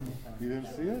You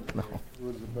didn't see it? No. It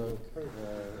was about,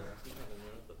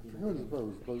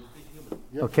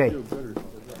 Okay.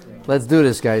 Let's do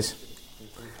this, guys.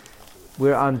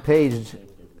 We're on page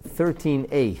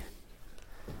 13a.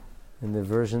 In the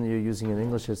version you're using in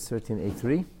English, it's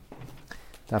 13a3.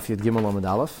 Daf Yud Gimel Amud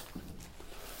Aleph.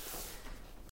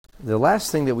 The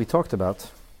last thing that we talked about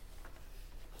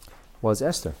was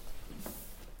Esther.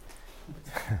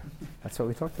 That's what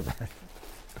we talked about.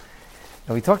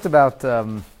 And we talked about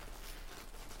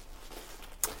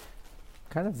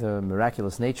kind of the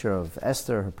miraculous nature of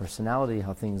Esther, her personality,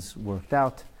 how things worked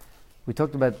out. We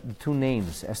talked about the two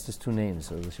names, Esther's two names.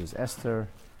 So she was Esther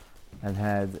and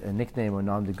had a nickname or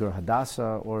nom de guerre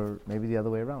Hadassah, or maybe the other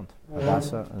way around.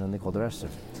 Hadassah, and then they called her Esther.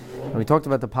 And we talked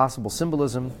about the possible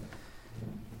symbolism.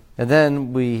 And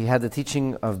then we had the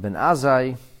teaching of Ben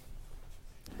Azai.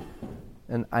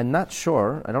 And I'm not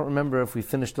sure, I don't remember if we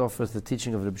finished off with the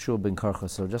teaching of Reb Shua ben Karcha,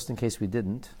 so just in case we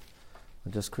didn't,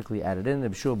 I'll just quickly add it in.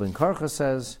 Reb Shua ben Karcha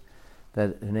says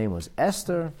that her name was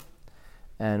Esther,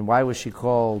 and why was she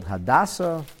called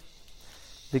Hadassah?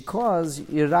 Because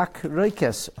Irak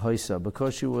Reikes Hoisa,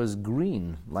 because she was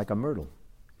green like a myrtle.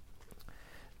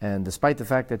 And despite the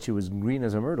fact that she was green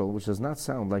as a myrtle, which does not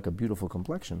sound like a beautiful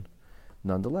complexion,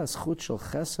 nonetheless, Chut shel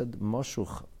Chesed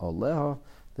Moshuch Aleha,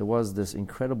 there was this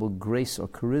incredible grace or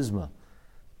charisma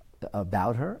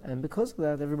about her, and because of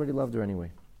that, everybody loved her anyway.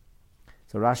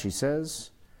 So Rashi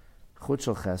says, Chut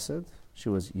shel Chesed, she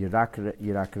was Yirak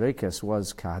Rekes,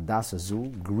 was Kahadassah Zu,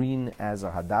 green as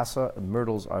a Hadassah.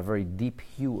 Myrtles are a very deep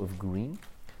hue of green.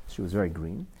 She was very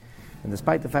green. And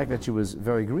despite the fact that she was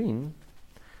very green,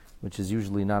 which is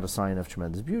usually not a sign of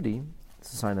tremendous beauty,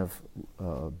 it's a sign of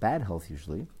bad health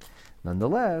usually,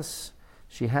 nonetheless,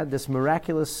 she had this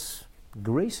miraculous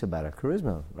grace about her,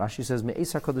 charisma. Rashi says,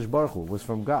 Me'es HaKadosh Baruch Hu, was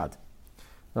from God.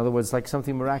 In other words, like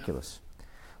something miraculous.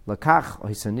 That's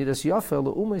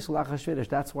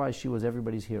why she was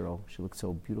everybody's hero. She looked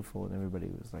so beautiful, and everybody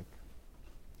was like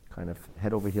kind of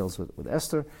head over heels with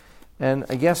Esther. And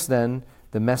I guess then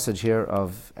the message here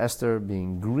of Esther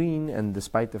being green, and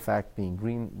despite the fact being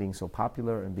green, being so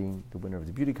popular, and being the winner of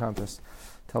the beauty contest,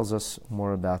 tells us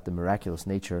more about the miraculous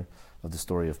nature of the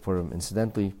story of Purim.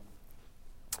 Incidentally,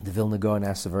 the Vilna Gaon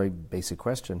asks a very basic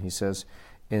question. He says,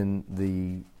 in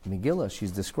the Megillah,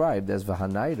 she's described as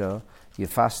V'hanayra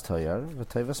Yefas Toyar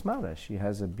V'Toivas Mara. She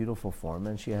has a beautiful form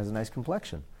and she has a nice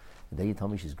complexion. And then you tell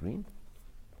me she's green?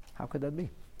 How could that be?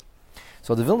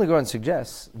 So the Vilna Gaon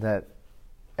suggests that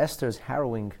Esther's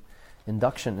harrowing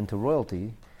induction into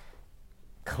royalty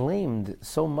claimed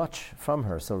so much from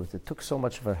her, so it took so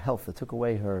much of her health, it took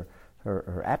away her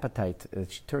appetite,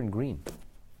 that she turned green.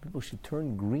 She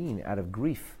turned green out of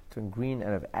grief, turned green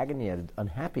out of agony, out of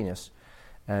unhappiness.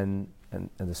 And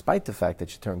despite the fact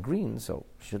that she turned green, so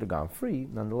she should have gone free,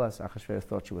 nonetheless, Achashverosh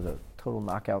thought she was a total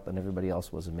knockout, and everybody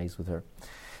else was amazed with her.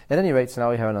 At any rate, so now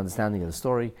we have an understanding of the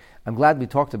story. I'm glad we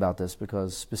talked about this,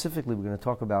 because specifically we're going to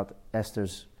talk about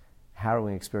Esther's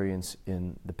harrowing experience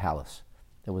in the palace.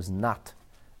 It was not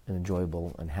an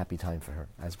enjoyable and happy time for her,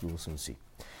 as we will soon see.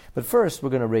 But first, we're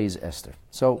going to raise Esther.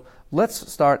 So let's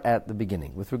start at the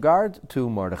beginning. With regard to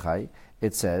Mordechai,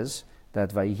 it says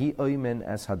that Vayhi Oymen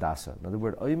as Hadassah. Now, the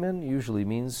word Oymen usually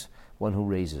means one who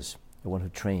raises, the one who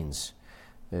trains.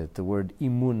 The word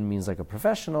Imun means like a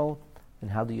professional.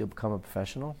 And how do you become a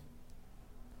professional?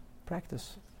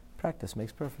 Practice. Practice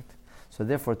makes perfect. So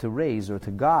therefore, to raise or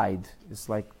to guide is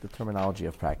like the terminology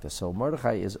of practice. So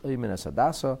Mordechai is Oymen as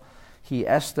Hadassah. He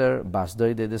Esther Bas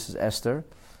Doide. This is Esther,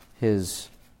 his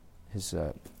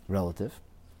relative.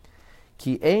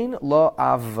 Ki ein lo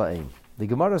av va'im. The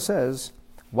Gemara says,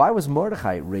 why was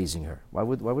Mordechai raising her? Why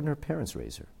wouldn't her parents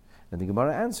raise her? And the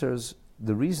Gemara answers,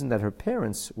 the reason that her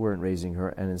parents weren't raising her,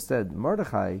 and instead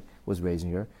Mordechai was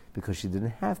raising her, because she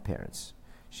didn't have parents.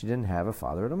 She didn't have a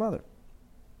father and a mother.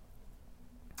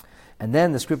 And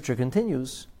then the scripture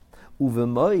continues,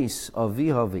 Uvemois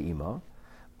aviha ve'ima,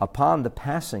 upon the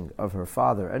passing of her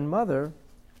father and mother.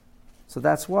 So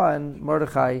that's when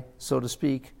Mordechai, so to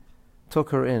speak,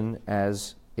 took her in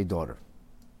as a daughter.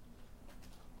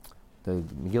 The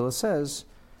Megillah says,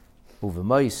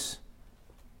 Uvemais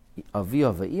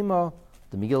avia ve'ima,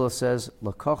 the Megillah says,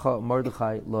 Lakacha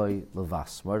Mordechai loy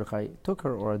levas. Mordechai took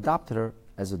her or adopted her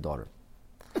as a daughter.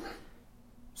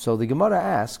 So the Gemara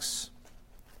asks,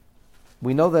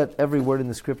 we know that every word in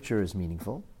the scripture is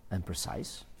meaningful and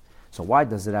precise. So why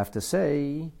does it have to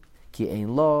say, Ki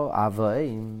ein lo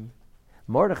avaim?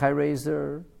 Mordechai raised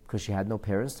her because she had no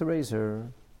parents to raise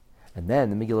her. And then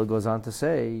the Megillah goes on to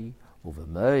say,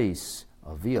 Uvemeis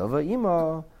avia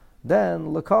ve'ima,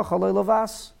 then lekacha lo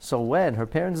lavas. So when her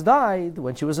parents died,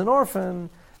 when she was an orphan,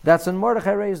 that's when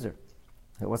Mordechai raised her.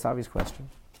 What's the obvious question?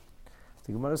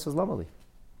 The Gemara says, Lamali.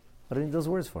 What do you need those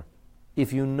words for?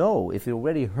 If you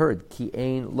already heard ki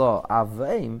ein lo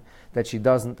aveim, that she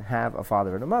doesn't have a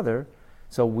father and a mother,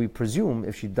 so we presume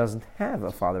if she doesn't have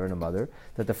a father and a mother,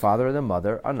 that the father and the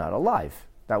mother are not alive.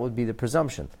 That would be the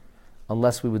presumption,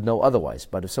 unless we would know otherwise.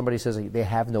 But if somebody says they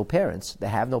have no parents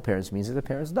means that the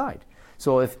parents died.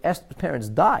 So if Esther's parents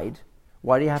died,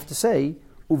 why do you have to say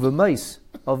uvemais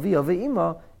avi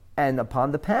ve'ima, and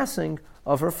upon the passing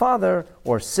of her father,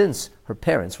 or since her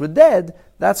parents were dead,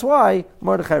 that's why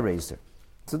Mordechai raised her.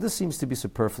 So this seems to be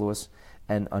superfluous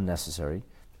and unnecessary.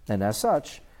 And as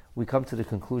such, we come to the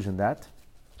conclusion that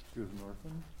she was an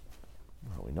orphan?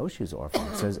 Well, we know she was an orphan.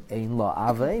 It says, Ein la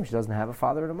aveim, she doesn't have a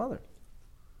father and a mother.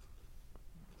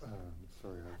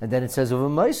 And then it says,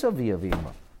 Uvemaisa via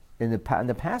v'ima, in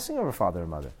the passing of her father and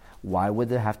mother. Why would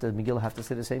Megillah have to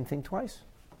say the same thing twice?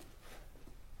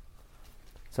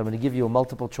 So I'm going to give you a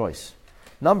multiple choice.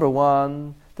 Number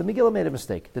one, the Megillah made a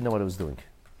mistake, didn't know what it was doing.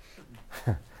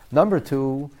 Number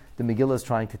two, the Megillah is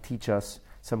trying to teach us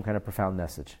some kind of profound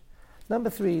message. Number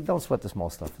three, don't sweat the small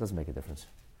stuff. It doesn't make a difference.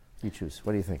 You choose.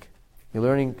 What do you think? You're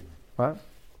learning, what?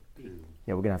 Yeah,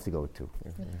 we're going to have to go with two.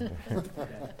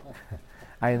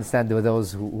 I understand there were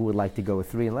those who would like to go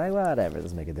with three and like, whatever, it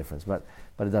doesn't make a difference. But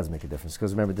it does make a difference.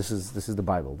 Because remember, this is the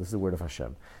Bible. This is the word of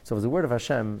Hashem. So with the word of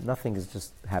Hashem, nothing is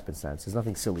just happenstance. There's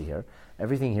nothing silly here.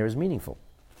 Everything here is meaningful.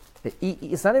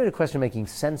 It's not even a question of making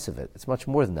sense of it. It's much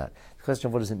more than that. It's a question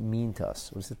of what does it mean to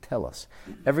us? What does it tell us?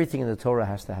 Everything in the Torah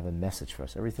has to have a message for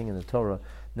us. Everything in the Torah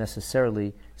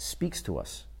necessarily speaks to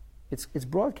us. It's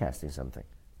broadcasting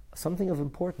something of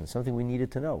importance, something we needed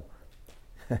to know.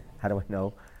 How do I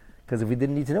know? Because if we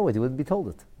didn't need to know it, we wouldn't be told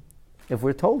it. If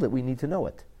we're told it, we need to know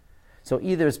it. So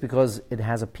either it's because it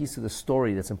has a piece of the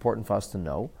story that's important for us to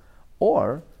know,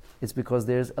 or it's because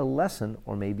there's a lesson,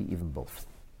 or maybe even both.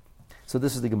 So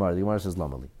this is the Gemara. The Gemara says,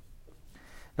 Lamali.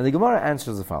 And the Gemara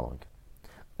answers the following.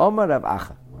 Omar Rav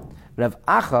Acha. Rav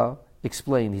Acha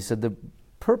explained, he said, the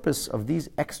purpose of these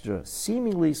extra,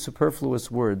 seemingly superfluous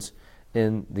words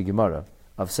in the Gemara,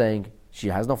 of saying she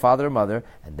has no father or mother,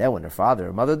 and then when her father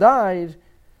or mother died,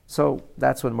 so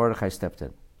that's when Mordechai stepped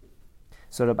in.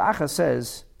 So Rav Acha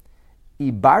says,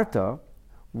 Ibarta,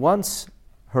 once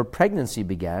her pregnancy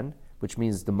began, which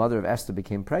means the mother of Esther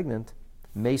became pregnant,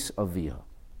 Meis Avia,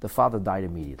 the father died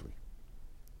immediately.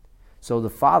 So the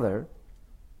father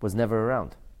was never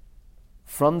around.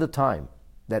 From the time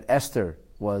that Esther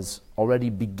was already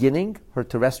beginning her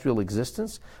terrestrial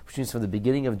existence, which means from the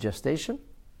beginning of gestation,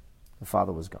 the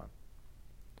father was gone.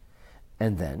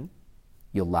 And then,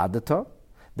 Yoladata,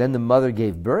 then the mother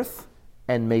gave birth,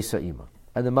 and Mesa Ima.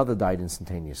 And the mother died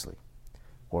instantaneously,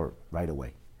 or right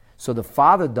away. So the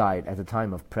father died at the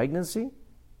time of pregnancy,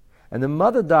 and the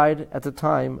mother died at the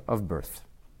time of birth.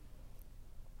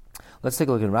 Let's take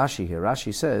a look at Rashi here.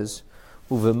 Rashi says,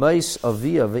 Uvemais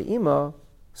avia ve'ima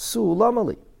su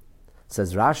lamali.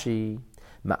 Says Rashi,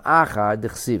 Ma'acha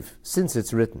dechsiv, since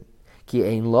it's written, Ki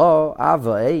ein lo ava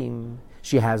eim,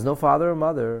 she has no father or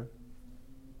mother.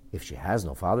 If she has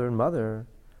no father and mother,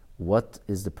 what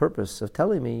is the purpose of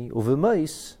telling me,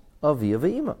 Uvemais avia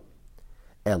ve'ima?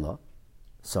 Ella.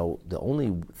 So the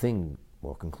only thing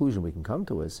or conclusion we can come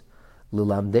to is,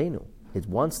 Lilamdenu. It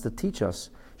wants to teach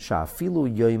us,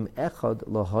 Sha'afilu yoim echad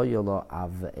lahoya la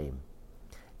av ve'em.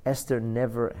 Esther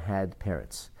never had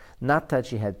parents. Not that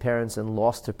she had parents and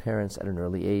lost her parents at an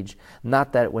early age.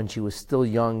 Not that when she was still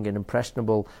young and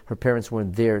impressionable, her parents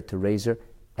weren't there to raise her.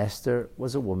 Esther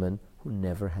was a woman who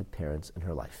never had parents in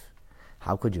her life.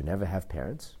 How could you never have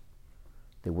parents?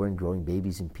 They weren't growing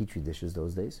babies in petri dishes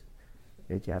those days.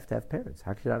 You have to have parents.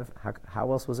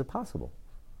 How else was it possible?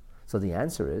 So the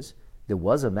answer is, there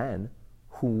was a man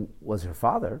who was her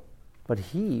father, but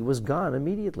he was gone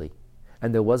immediately.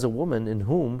 And there was a woman in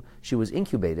whom she was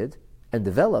incubated and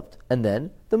developed, and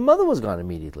then the mother was gone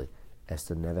immediately.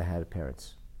 Esther never had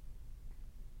parents.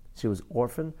 She was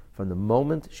orphaned from the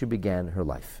moment she began her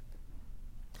life.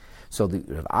 So the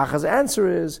Rav Acha's answer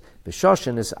is,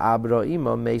 B'shoshen is abra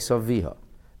ima meisaviha,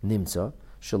 nimtza,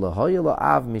 shelahoya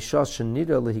la'av mishos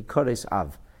shenira lehikares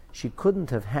av. She couldn't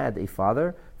have had a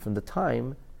father from the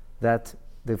time that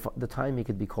the time he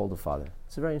could be called a father.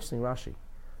 It's a very interesting Rashi.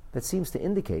 That seems to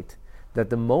indicate that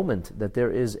the moment that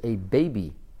there is a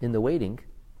baby in the waiting,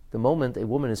 the moment a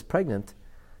woman is pregnant,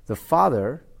 the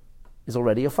father is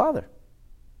already a father.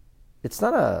 It's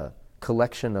not a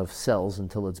collection of cells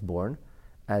until it's born,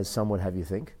 as some would have you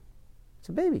think. It's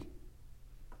a baby.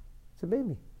 It's a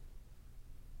baby.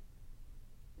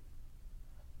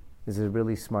 There's a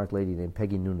really smart lady named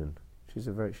Peggy Noonan. She was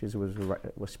a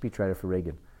speechwriter for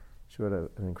Reagan. She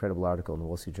wrote an incredible article in the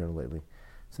Wall Street Journal lately.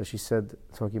 So she said,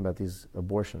 talking about these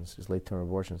abortions, these late-term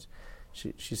abortions,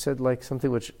 she said like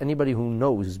something which anybody who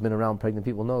knows, who's been around pregnant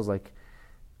people knows, like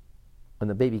when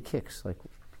the baby kicks, like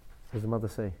what does the mother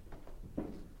say?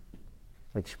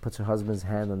 Like she puts her husband's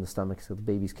hand on the stomach so the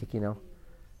baby's kicking now,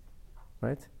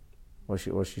 right? Or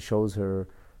she shows her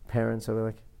parents, or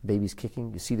like, baby's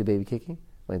kicking, you see the baby kicking,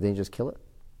 like they just kill it.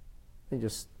 They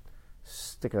just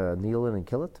stick a needle in and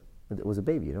kill it. It was a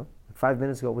baby, you know? 5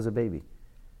 minutes ago it was a baby.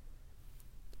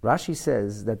 Rashi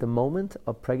says that the moment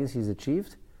of pregnancy is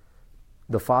achieved,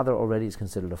 the father already is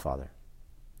considered a father.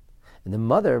 And the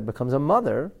mother becomes a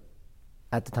mother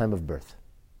at the time of birth.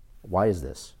 Why is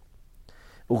this?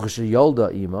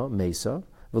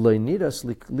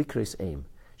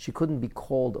 She couldn't be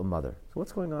called a mother. So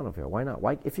what's going on over here? Why not?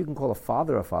 Why, if you can call a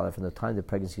father from the time the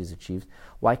pregnancy is achieved,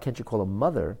 why can't you call a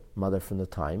mother from the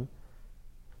time?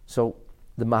 So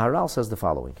the Maharal says the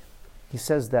following. He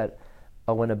says that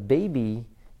when a baby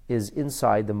is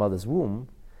inside the mother's womb,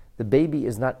 the baby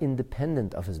is not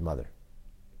independent of his mother.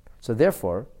 So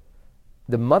therefore,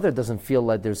 the mother doesn't feel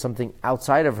like there's something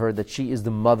outside of her that she is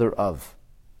the mother of.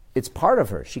 It's part of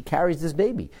her. She carries this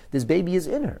baby. This baby is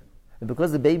in her. And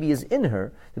because the baby is in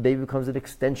her, the baby becomes an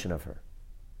extension of her.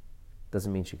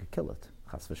 Doesn't mean she could kill it,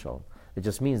 chas v'shalom. It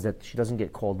just means that she doesn't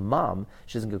get called mom,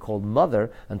 she doesn't get called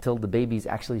mother until the baby is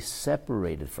actually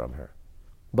separated from her.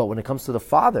 But when it comes to the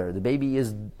father, the baby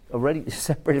is already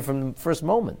separated from the first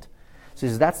moment. So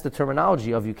that's the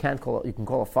terminology of you can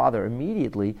call a father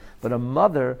immediately, but a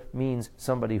mother means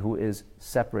somebody who is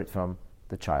separate from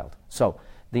the child. So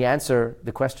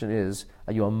the question is,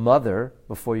 are you a mother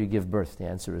before you give birth? The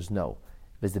answer is no.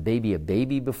 Is the baby a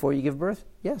baby before you give birth?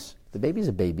 Yes. The baby is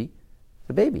a baby.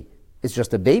 The baby. It's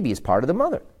just a baby is part of the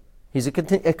mother. He's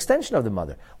an extension of the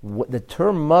mother. The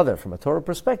term mother, from a Torah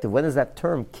perspective, when does that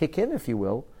term kick in, if you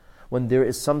will? When there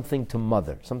is something to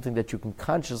mother, something that you can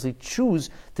consciously choose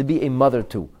to be a mother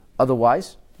to.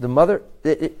 Otherwise, the mother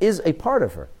it is a part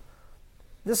of her.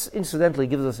 This, incidentally,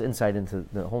 gives us insight into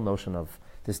the whole notion of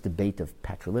this debate of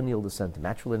patrilineal descent and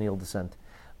matrilineal descent.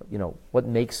 You know, what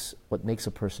makes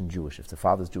a person Jewish? If the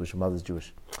father's Jewish, the mother's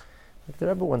Jewish. Like the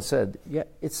Rebbe once said,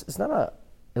 it's not a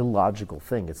illogical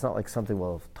thing. It's not like something,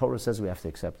 well, if Torah says we have to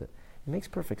accept it. It makes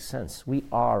perfect sense. We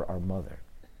are our mother.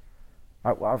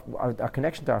 Our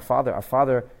connection to our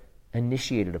father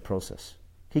initiated a process.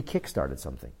 He kickstarted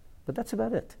something. But that's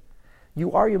about it.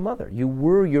 You are your mother. You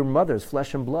were your mother's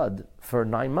flesh and blood for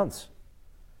 9 months.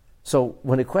 So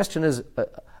when the question is,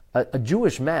 a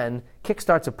Jewish man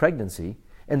kickstarts a pregnancy,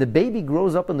 and the baby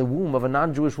grows up in the womb of a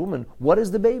non-Jewish woman, what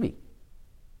is the baby?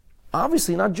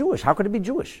 Obviously not Jewish. How could it be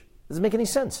Jewish? Doesn't make any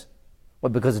sense.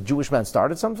 What, because a Jewish man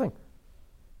started something?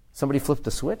 Somebody flipped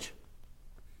a switch?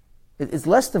 It's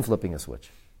less than flipping a switch.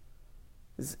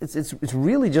 It's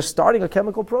really just starting a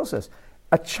chemical process.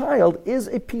 A child is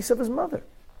a piece of his mother.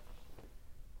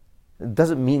 It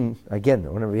doesn't mean, again, I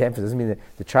want to re-emphasize, it doesn't mean that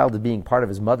the child is being part of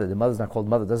his mother. The mother's not called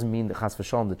mother. It doesn't mean that chas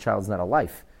v'shalom, the child's not a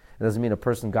life. It doesn't mean a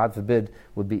person, God forbid,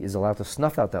 is allowed to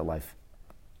snuff out that life.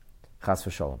 Chas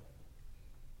v'shalom.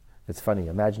 It's funny.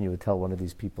 Imagine you would tell one of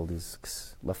these people, these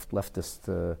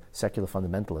leftist, secular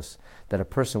fundamentalists, that a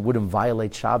person wouldn't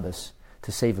violate Shabbos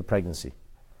to save a pregnancy.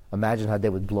 Imagine how they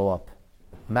would blow up.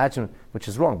 Imagine, which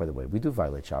is wrong, by the way. We do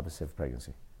violate Shabbos to save a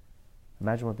pregnancy.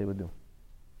 Imagine what they would do.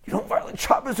 You don't violate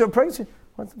Shabbos to save a pregnancy?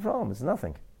 What's the problem? It's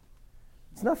nothing.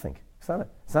 It's nothing. It's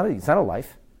not a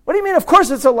life. What do you mean? Of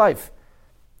course it's a life.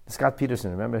 Scott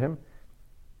Peterson, remember him?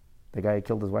 The guy who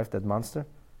killed his wife, that monster?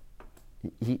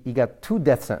 He got 2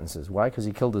 death sentences. Why? Because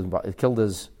he killed his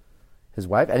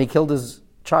wife and he killed his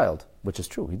child, which is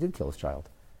true. He did kill his child.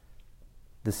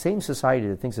 The same society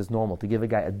that thinks it's normal to give a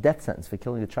guy a death sentence for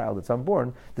killing a child that's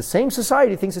unborn, the same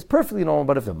society thinks it's perfectly normal,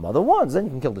 but if the mother wants, then you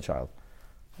can kill the child.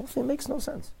 It makes no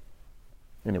sense.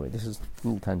 Anyway, this is a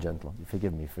little tangential. You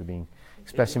forgive me for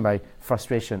expressing my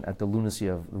frustration at the lunacy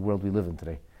of the world we live in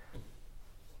today.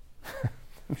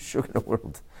 I'm sure in the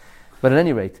world. But at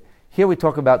any rate, here we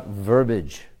talk about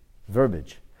verbiage.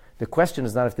 Verbiage. The question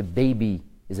is not if the baby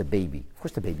is a baby. Of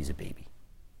course the baby is a baby.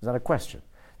 It's not a question.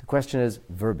 The question is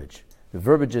verbiage. The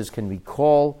verbiage is, can we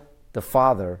call the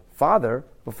father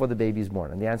before the baby is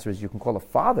born? And the answer is, you can call a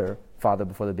father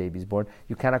before the baby is born.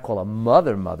 You cannot call a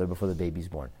mother before the baby is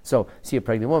born. So, see a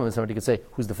pregnant woman, somebody could say,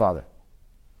 who's the father?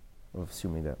 Well,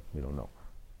 assuming that we don't know.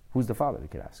 Who's the father, they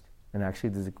could ask. And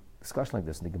actually there's a discussion like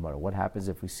this in the Gemara. What happens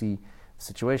if we see a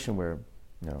situation where,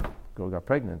 girl got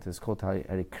pregnant, it's called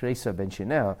Kresa ben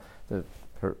Shineh,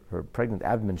 her pregnant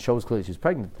abdomen shows clearly she's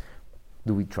pregnant.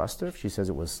 Do we trust her if she says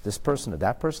it was this person or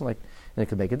that person? And it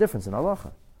could make a difference in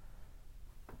halacha.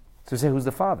 So we say, who's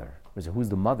the father? We say, who's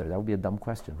the mother? That would be a dumb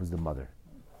question. Who's the mother?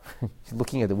 She's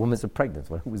looking at the woman's pregnant.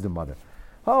 Who's the mother?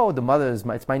 Oh, the mother is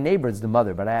it's my neighbor, it's the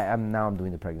mother, but I'm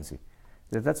doing the pregnancy.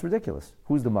 That's ridiculous.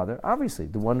 Who's the mother? Obviously,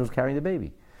 the one who's carrying the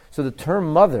baby. So the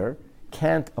term mother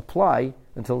can't apply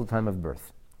until the time of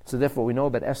birth. So therefore, what we know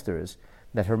about Esther is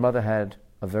that her mother had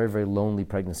a very, very lonely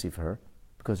pregnancy for her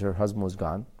because her husband was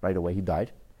gone right away. He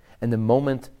died. And the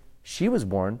moment she was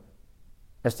born,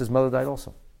 Esther's mother died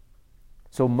also.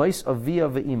 So, mais avia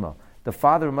ve'ima, the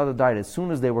father and mother died as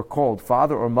soon as they were called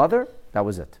father or mother, that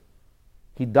was it.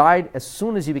 He died as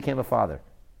soon as he became a father,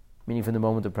 meaning from the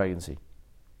moment of pregnancy.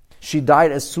 She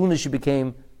died as soon as she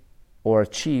became or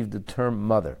achieved the term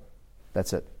mother.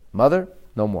 That's it. Mother,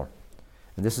 no more.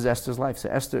 And this is Esther's life. So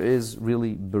Esther is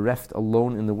really bereft,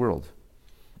 alone in the world.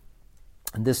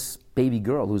 And this baby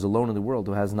girl who's alone in the world,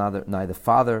 who has neither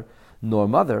father nor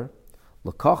mother,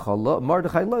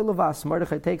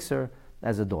 Mordechai takes her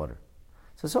as a daughter.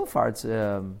 So far, this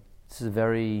is a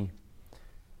very,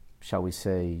 shall we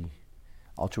say,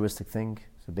 altruistic thing.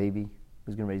 It's a baby.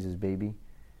 Who's going to raise his baby?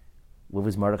 What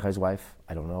was Mordechai's wife?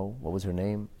 I don't know. What was her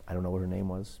name? I don't know what her name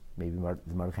was. Maybe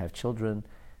did Mordechai have children?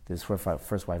 Did his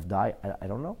first wife die? I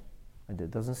don't know. It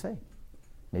doesn't say.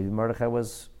 Maybe Mordechai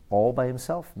was all by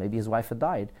himself. Maybe his wife had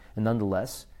died. And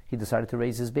nonetheless, he decided to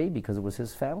raise his baby because it was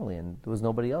his family and there was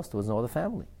nobody else. There was no other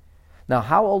family. Now,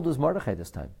 how old was Mordechai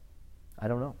this time? I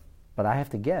don't know. But I have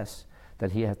to guess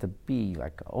that he had to be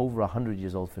like over 100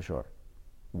 years old for sure.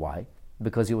 Why?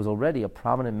 Because he was already a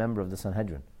prominent member of the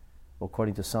Sanhedrin.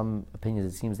 According to some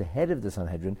opinions, it seems the head of the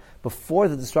Sanhedrin before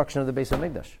the destruction of the Beis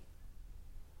HaMikdash.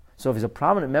 So if he's a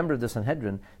prominent member of the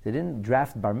Sanhedrin, they didn't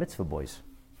draft bar mitzvah boys.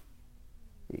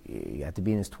 He had to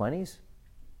be in his 20s.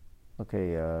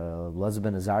 Okay, Elazar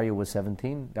ben Azariah was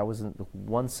 17. That was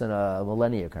once in a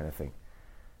millennia kind of thing.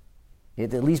 He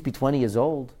had to at least be 20 years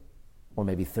old, or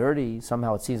maybe 30.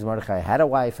 Somehow it seems Mordechai had a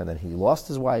wife, and then he lost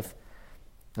his wife.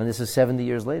 And this is 70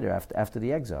 years later, after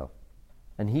the exile.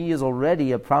 And he is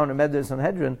already a prominent member of the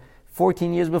Sanhedrin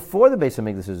 14 years before the Beis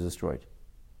HaMikdash is destroyed.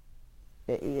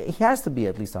 He has to be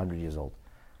at least 100 years old,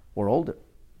 or older.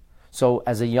 So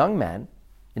as a young man,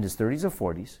 in his 30s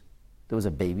or 40s, there was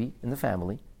a baby in the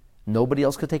family. Nobody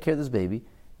else could take care of this baby.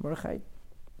 Mordechai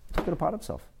took it upon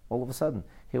himself. All of a sudden,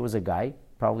 here was a guy,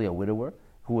 probably a widower,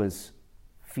 who was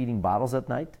feeding bottles at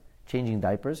night, changing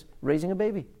diapers, raising a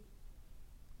baby.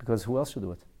 Because who else should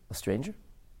do it? A stranger?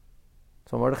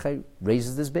 So Mordechai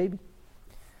raises this baby.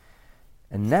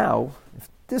 And now, if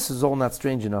this is all not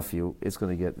strange enough for you, it's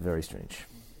going to get very strange.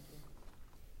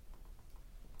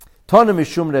 Tana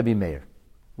Mishum Rebbe Meir.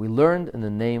 We learned in the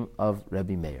name of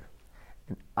Rebbe Meir.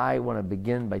 And I want to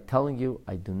begin by telling you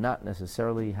I do not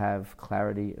necessarily have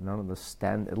clarity and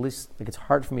understand, at least like it's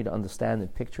hard for me to understand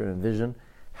and picture and envision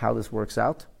how this works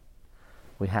out.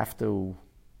 We have to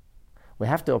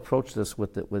approach this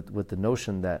with the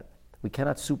notion that we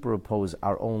cannot superimpose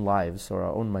our own lives or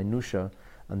our own minutiae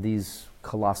on these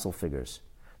colossal figures.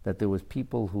 That there was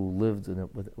people who lived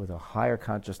with a higher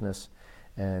consciousness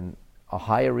and a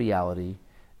higher reality.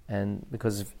 And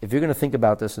because if you're going to think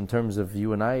about this in terms of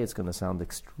you and I, it's going to sound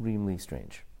extremely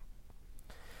strange.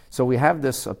 So we have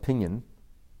this opinion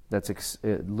that's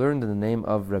learned in the name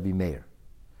of Rabbi Meir.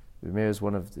 Rabbi Meir is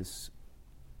one of this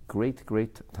great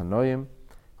Tanoim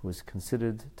who is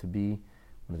considered to be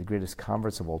one of the greatest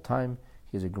converts of all time.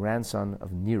 He is a grandson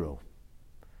of Nero,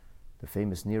 the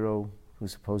famous Nero who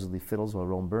supposedly fiddles while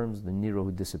Rome burns, the Nero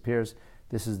who disappears.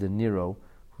 This is the Nero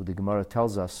who the Gemara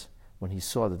tells us when he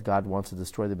saw that God wants to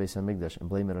destroy the Beis HaMikdash and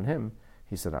blame it on him,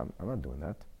 he said, I'm not doing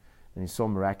that. And he saw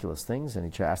miraculous things,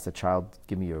 and he asked the child,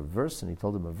 give me your verse, and he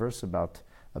told him a verse about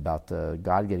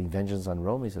God getting vengeance on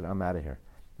Rome. He said, I'm out of here.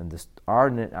 And our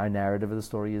narrative of the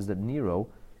story is that Nero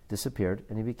disappeared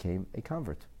and he became a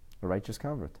convert, a righteous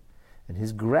convert. And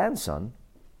his grandson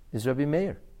is Rabbi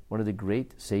Meir, one of the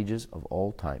great sages of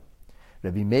all time.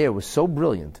 Rabbi Meir was so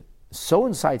brilliant, so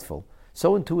insightful,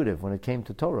 so intuitive when it came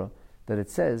to Torah that it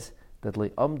says that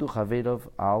le'amdu chavedov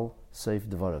al seif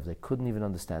dvarav. They couldn't even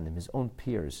understand him. His own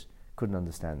peers couldn't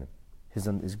understand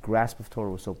him. His grasp of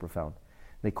Torah was so profound.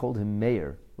 They called him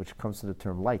Meir, which comes to the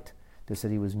term light. They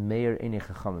said he was Meir Einei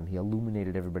Chachamim. He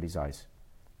illuminated everybody's eyes.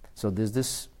 So there's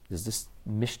this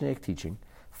Mishnaic teaching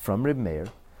from Reb Meir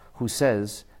who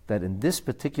says that in this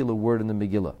particular word in the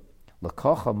Megillah,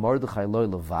 Lakacha Mordechai loy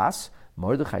levas,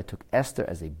 Mordechai took Esther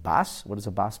as a bas. What does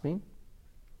a bas mean?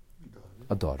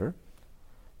 A daughter.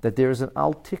 That there is an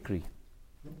al-tikri.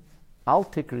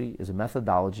 Al-tikri is a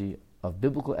methodology of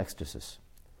biblical exegesis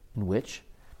in which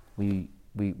we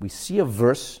see a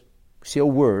verse, we see a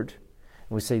word,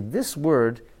 and we say this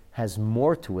word has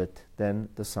more to it than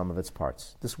the sum of its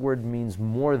parts. This word means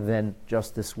more than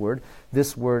just this word.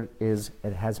 This word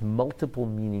it has multiple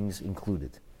meanings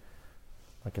included.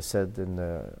 Like I said in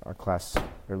our class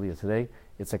earlier today,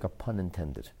 it's like a pun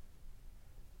intended.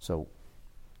 So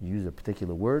you use a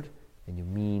particular word and you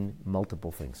mean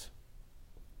multiple things.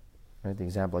 Right? The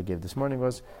example I gave this morning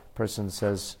was, a person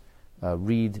says,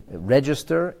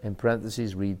 register, in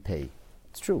parentheses, read pay.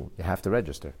 It's true, you have to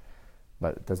register.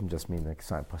 But it doesn't just mean like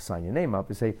sign your name up.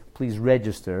 You say, please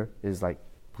register is like,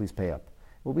 please pay up.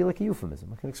 It will be like a euphemism,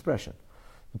 like an expression.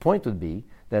 The point would be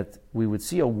that we would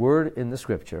see a word in the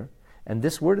scripture, and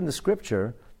this word in the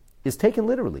scripture is taken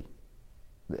literally.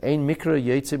 Ein mikra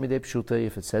yetze midei pshuta.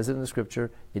 If it says it in the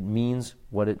scripture, it means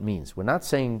what it means. We're not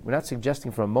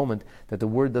suggesting for a moment that the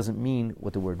word doesn't mean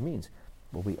what the word means.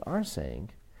 What we are saying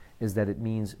is that it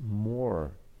means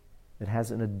more. It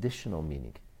has an additional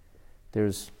meaning.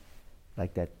 There's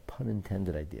like that pun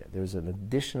intended idea. There's an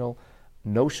additional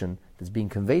notion that's being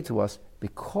conveyed to us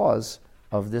because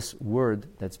of this word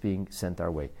that's being sent our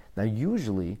way. Now,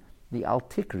 usually, the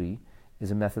al-tikri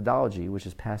is a methodology which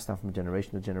is passed down from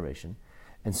generation to generation.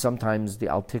 And sometimes the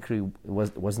al-tikri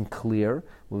wasn't clear.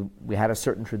 We had a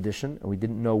certain tradition, and we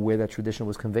didn't know where that tradition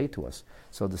was conveyed to us.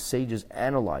 So the sages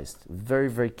analyzed very,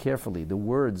 very carefully the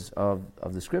words of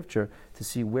the scripture to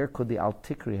see where could the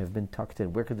al-tikri have been tucked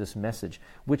in, where could this message,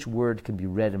 which word can be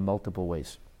read in multiple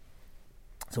ways.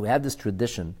 So we have this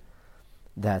tradition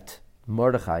that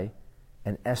Mordechai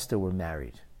and Esther were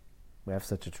married. We have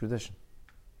such a tradition.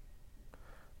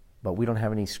 But we don't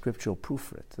have any scriptural proof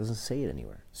for it. It doesn't say it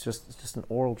anywhere. It's just an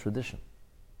oral tradition.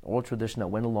 Oral tradition that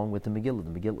went along with the Megillah.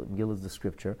 The Megillah is the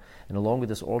scripture. And along with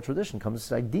this oral tradition comes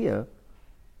this idea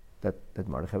that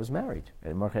Mordechai was married.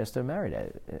 And Mordechai and Esther married.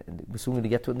 And we're soon going to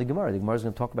get to it in the Gemara. The Gemara is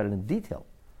going to talk about it in detail.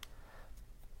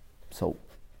 So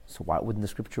why wouldn't the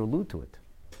scripture allude to it?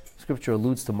 Scripture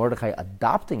alludes to Mordechai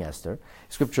adopting Esther.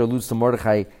 Scripture alludes to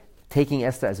Mordechai taking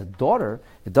Esther as a daughter.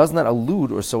 It does not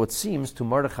allude, or so it seems, to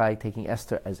Mordechai taking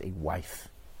Esther as a wife.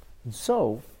 And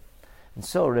so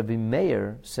Rabbi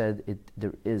Meir said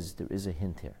there is a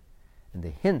hint here. And the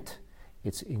hint,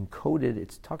 it's encoded,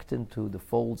 it's tucked into the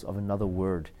folds of another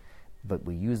word. But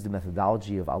we use the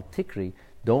methodology of al-tikri.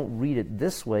 Don't read it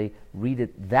this way, read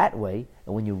it that way.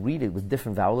 And when you read it with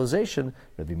different vowelization,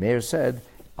 Rabbi Meir said,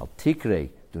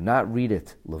 al-tikri, do not read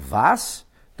it levas.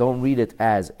 Don't read it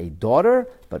as a daughter,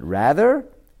 but rather,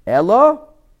 Ella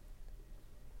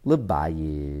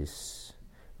lebayis.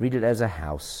 Read it as a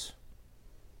house.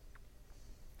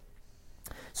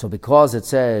 So because it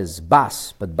says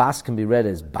bas, but bas can be read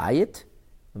as bayit,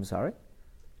 I'm sorry?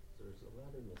 There's a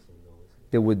letter missing, though, isn't there?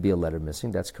 There would be a letter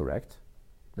missing, that's correct.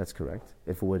 That's correct.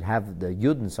 If it would have the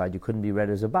yud inside, you couldn't be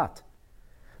read as a bat.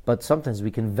 But sometimes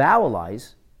we can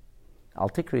vowelize.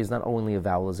 Al-tikri is not only a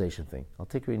vowelization thing.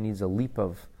 Al-tikri needs a leap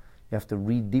of, you have to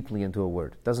read deeply into a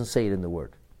word. It doesn't say it in the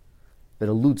word. It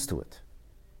alludes to it.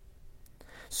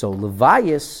 So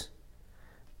Levias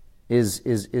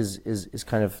is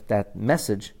kind of that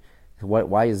message.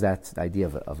 Why is that the idea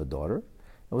of a daughter? And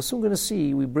we're soon going to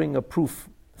see, we bring a proof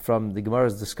from the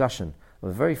Gemara's discussion of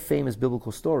a very famous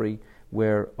biblical story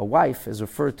where a wife is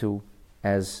referred to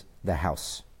as the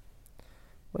house.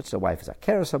 Which the wife is a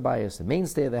keres habayis, the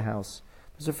mainstay of the house.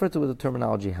 It's referred to with the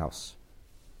terminology house.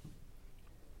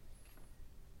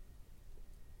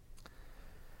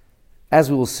 As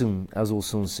we will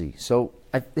soon see. So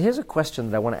here's a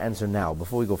question that I want to answer now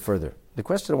before we go further. The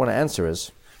question I want to answer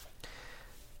is,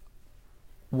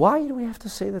 why do we have to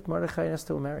say that Mordechai and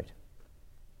Esther were married?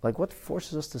 Like, what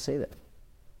forces us to say that?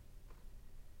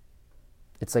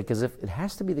 It's like as if it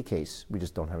has to be the case. We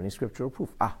just don't have any scriptural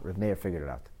proof. Rav Meir figured it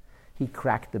out. He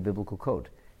cracked the biblical code.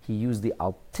 He used the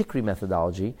al-tikri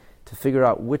methodology to figure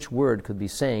out which word could be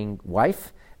saying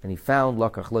wife, and he found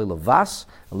lakach lo lavas,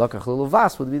 and lakach lo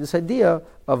lavas would be this idea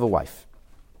of a wife.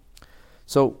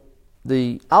 So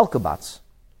the Al-Kabatz,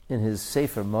 in his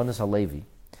Sefer Monas HaLevi,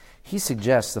 he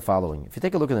suggests the following. If you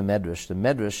take a look at the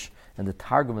Medrash and the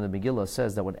Targum of the Megillah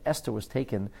says that when Esther was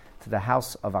taken to the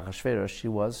house of Achashverosh, she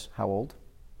was how old?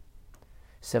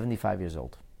 75 years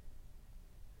old.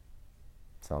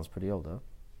 Sounds pretty old, huh?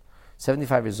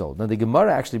 75 years old. Now the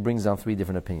Gemara actually brings down three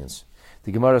different opinions.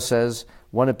 The Gemara says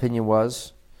one opinion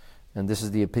was, and this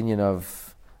is the opinion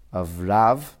of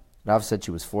Rav. Rav said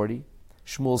she was 40.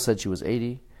 Shmuel said she was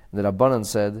 80. And the Rabbanan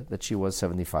said that she was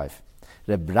 75.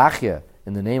 Reb Brachya,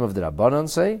 in the name of the Rabbanan,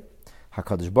 say,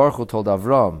 HaKadosh Baruch Hu told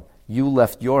Avram, you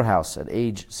left your house at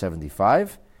age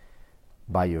 75.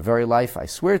 By your very life, I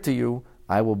swear to you,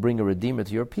 I will bring a redeemer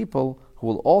to your people who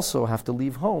will also have to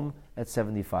leave home at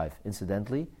 75.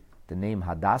 Incidentally, the name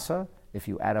Hadassah, if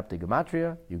you add up the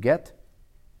gematria, you get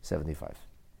 75.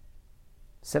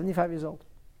 75 years old.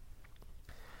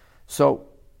 So,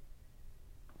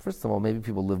 first of all, maybe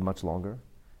people live much longer,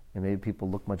 and maybe people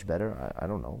look much better. I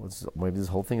don't know. Maybe this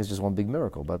whole thing is just one big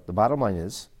miracle. But the bottom line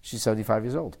is, she's 75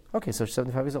 years old. Okay, so she's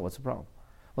 75 years old. What's the problem?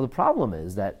 Well, the problem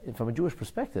is that from a Jewish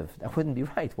perspective, that wouldn't be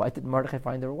right. Why didn't Mordechai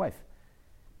find her a wife?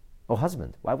 Or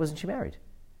husband? Why wasn't she married?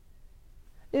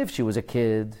 If she was a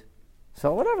kid,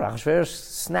 so whatever. Achashverosh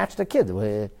snatched a kid.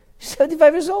 She's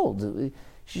 75 years old.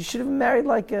 She should have been married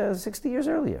like 60 years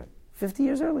earlier, 50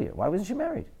 years earlier. Why wasn't she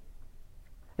married?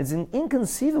 It's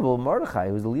inconceivable Mordechai,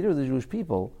 who's the leader of the Jewish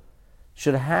people,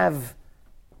 should have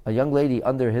a young lady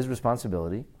under his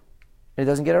responsibility, and he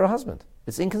doesn't get her a husband.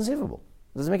 It's inconceivable.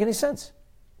 It doesn't make any sense.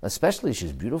 Especially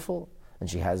she's beautiful, and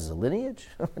she has a lineage.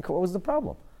 What was the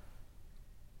problem?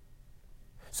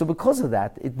 So because of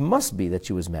that, it must be that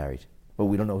she was married. But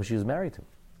we don't know who she was married to.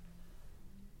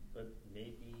 But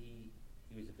maybe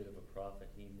he was a bit of a prophet.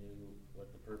 He knew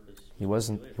what the purpose was.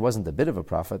 He wasn't a bit of a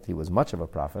prophet. He was much of a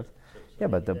prophet. Yeah,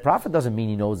 but the prophet doesn't mean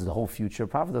he knows the whole future. The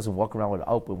prophet doesn't walk around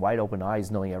with wide open eyes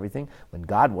knowing everything. When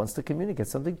God wants to communicate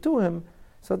something to him,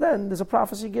 so then there's a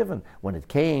prophecy given. When it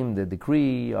came, the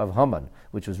decree of Haman,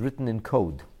 which was written in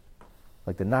code,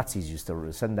 like the Nazis used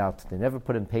to send out, they never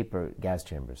put in paper gas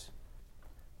chambers.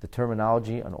 The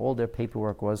terminology on all their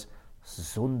paperwork was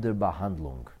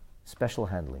Sonderbehandlung, special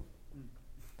handling.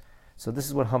 So this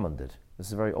is what Haman did. This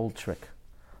is a very old trick.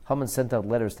 Haman sent out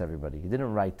letters to everybody. He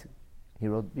didn't write. He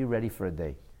wrote, be ready for a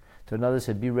day. To another he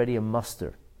said, be ready and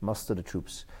muster the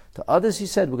troops. To others he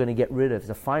said, we're going to get rid of,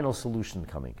 the final solution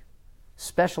coming.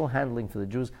 Special handling for the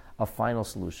Jews, a final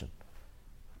solution.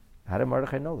 How did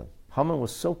Mordechai know that? Haman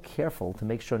was so careful to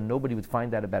make sure nobody would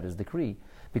find out about his decree,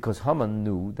 because Haman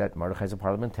knew that Mordechai is a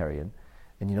parliamentarian,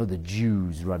 and the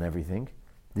Jews run everything.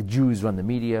 The Jews run the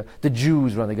media, the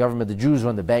Jews run the government, the Jews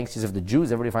run the banks. If the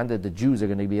Jews, everybody finds that the Jews are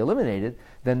going to be eliminated,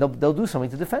 then they'll do something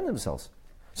to defend themselves.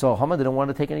 So Haman didn't want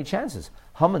to take any chances.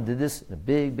 Haman did this in a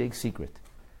big, big secret.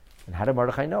 And how did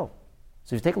Mordechai know?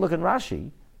 So if you take a look in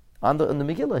Rashi, on the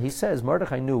Megillah, he says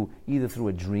Mordechai knew either through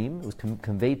a dream, it was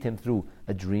conveyed to him through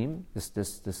a dream,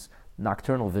 this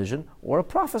nocturnal vision, or a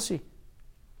prophecy.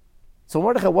 So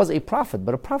Mordechai was a prophet,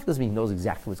 but a prophet doesn't mean he knows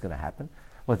exactly what's going to happen.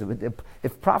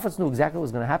 If prophets knew exactly what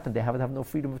was going to happen, they would have no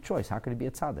freedom of choice. How could he be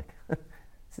a tzaddik?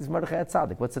 This is Mordechai a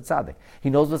tzaddik. What's a tzaddik? He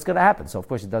knows what's going to happen, so of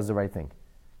course he does the right thing.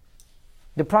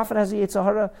 The prophet has the Yetzer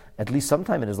Hara at least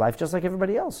sometime in his life, just like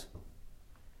everybody else.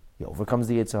 He overcomes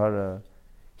the Yetzer Hara.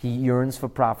 He yearns for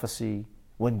prophecy.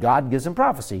 When God gives him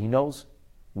prophecy, he knows.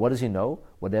 What does he know?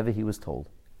 Whatever he was told,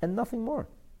 and nothing more,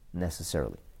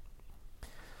 necessarily.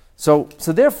 So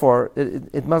therefore,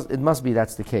 it must be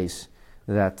that's the case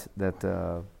that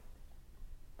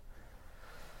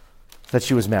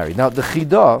she was married. Now the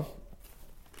Chidah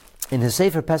in his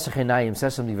Sefer Pesach Einayim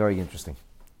says something very interesting.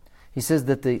 He says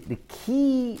that the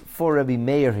key for Rabbi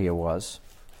Meir here was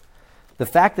the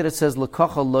fact that it says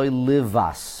L'kocha loy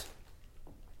livas.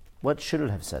 What should it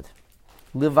have said?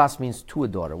 Livas means to a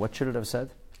daughter. What should it have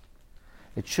said?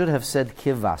 It should have said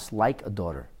kivas, like a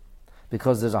daughter.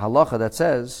 Because there's a halacha that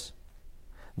says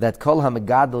that kol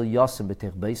hamegadol yosim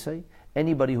b'tech beisei,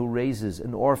 anybody who raises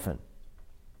an orphan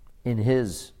in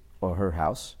his or her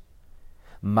house,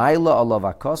 maila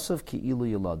alav akosov ki'ilu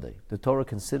yilodei. The Torah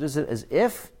considers it as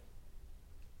if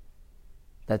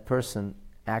that person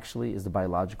actually is the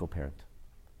biological parent,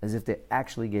 as if they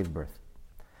actually gave birth.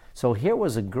 So here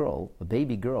was a girl, a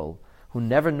baby girl, who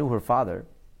never knew her father,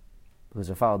 because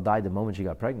her father died the moment she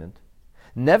got pregnant,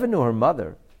 never knew her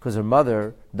mother, because her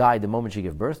mother died the moment she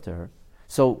gave birth to her.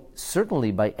 So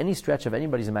certainly, by any stretch of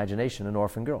anybody's imagination, an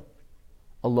orphan girl,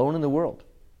 alone in the world.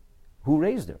 Who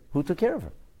raised her? Who took care of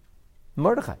her?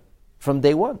 Mordechai, from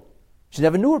day one. She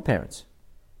never knew her parents.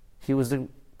 He was the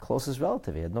closest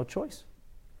relative. He had no choice.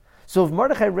 So if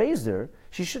Mordechai raised her,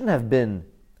 she shouldn't have been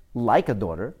like a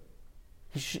daughter.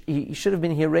 He should have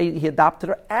been, he adopted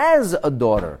her as a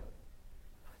daughter.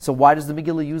 So why does the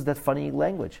Megillah use that funny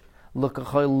language?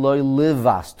 L'kachai loy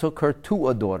livas, took her to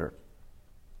a daughter.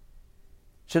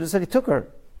 Should have said he took her.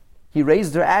 He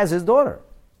raised her as his daughter.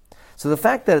 So the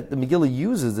fact that the Megillah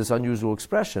uses this unusual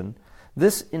expression,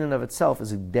 this in and of itself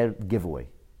is a dead giveaway.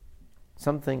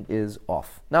 Something is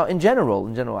off. Now in general,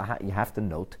 you have to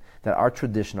note that our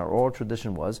oral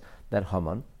tradition was that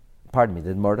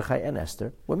that Mordechai and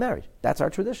Esther were married. That's our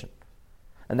tradition.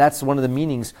 And that's one of the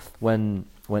meanings when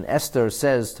Esther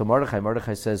says to Mordechai,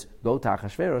 Mordechai says, go to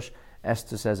Achashverosh.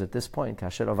 Esther says at this point,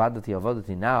 Kasher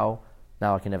avadati, now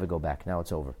I can never go back. Now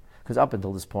it's over. Because up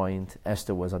until this point,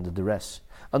 Esther was under duress.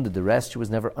 Under duress, she was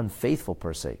never unfaithful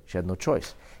per se. She had no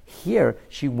choice. Here,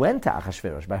 she went to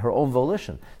Achashverosh by her own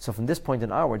volition. So from this point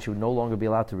on onward, she would no longer be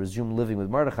allowed to resume living with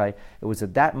Mordechai. It was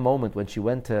at that moment when she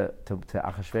went to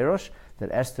Achashverosh that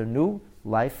Esther knew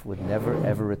life would never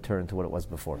ever return to what it was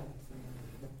before.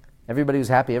 Everybody was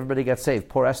happy. Everybody got saved.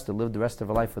 Poor Esther lived the rest of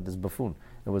her life with this buffoon.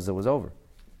 It was over.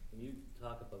 When you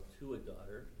talk about to a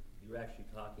daughter, you're actually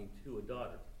talking to a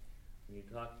daughter. When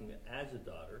you're talking as a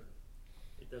daughter,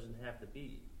 it doesn't have to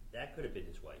be. That could have been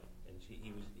his wife, and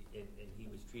he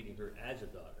was treating her as a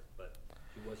daughter, but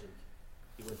he wasn't.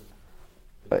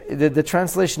 The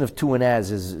translation of to and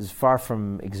as is far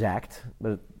from exact,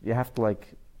 but you have to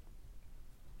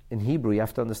in Hebrew, you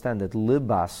have to understand that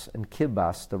libas and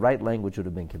kibas, the right language would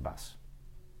have been kibas.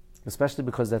 Especially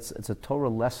because it's a Torah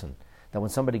lesson, that when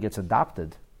somebody gets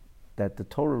adopted, that the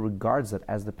Torah regards it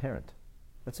as the parent.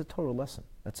 That's a Torah lesson.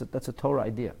 That's a Torah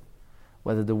idea.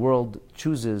 Whether the world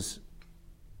chooses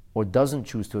or doesn't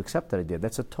choose to accept that idea,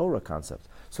 that's a Torah concept.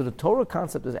 So the Torah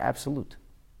concept is absolute.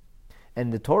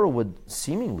 And the Torah would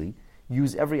seemingly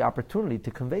use every opportunity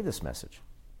to convey this message.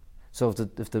 So if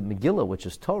the Megillah, which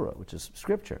is Torah, which is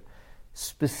Scripture,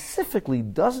 specifically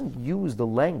doesn't use the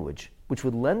language which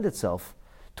would lend itself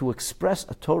to express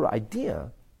a Torah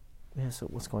idea, so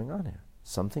what's going on here?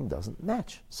 Something doesn't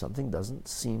match. Something doesn't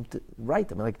seem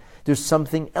right. There's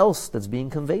something else that's being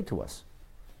conveyed to us.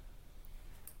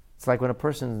 It's like when a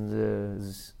person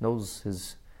knows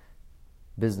his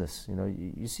business.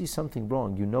 You see something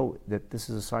wrong. You know that this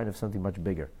is a sign of something much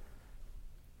bigger.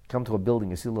 Come to a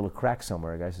building, you see a little crack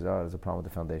somewhere. A guy says, there's a problem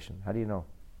with the foundation. How do you know?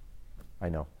 I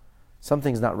know.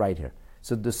 Something's not right here.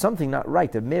 So there's something not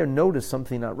right. The mayor noticed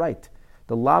something not right.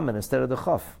 The lamed instead of the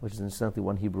chaf, which is incidentally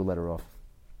one Hebrew letter off.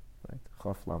 Right?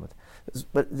 Chaf, lamed.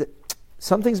 But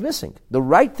something's missing. The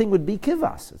right thing would be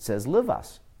kivas. It says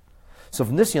livas. So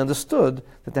from this he understood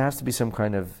that there has to be some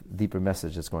kind of deeper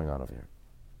message that's going on over here.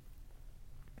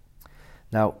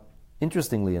 Now,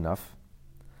 interestingly enough,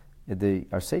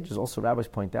 our sages, also rabbis,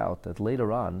 point out that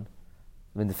later on,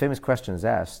 when the famous question is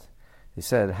asked, they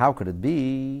said, how could it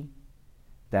be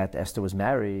that Esther was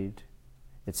married?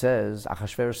 It says,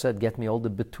 Achashverosh said, get me all the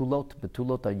betulot.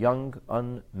 Betulot, a young,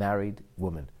 unmarried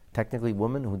woman. Technically,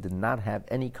 woman who did not have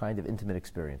any kind of intimate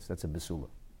experience. That's a besula.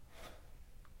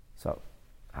 So,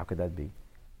 how could that be?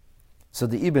 So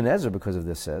the Ibn Ezra, because of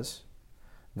this, says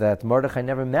that Mordechai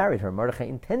never married her. Mordechai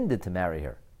intended to marry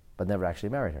her, but never actually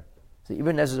married her. So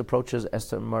Ibn Ezra approaches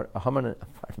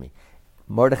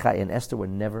Mordechai and Esther were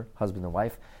never husband and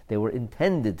wife. They were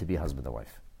intended to be husband and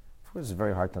wife. Of course, it's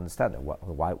very hard to understand that.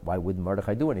 Why wouldn't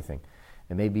Mordechai do anything?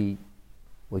 And maybe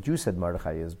what you said,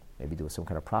 Mordechai, is maybe there was some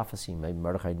kind of prophecy. Maybe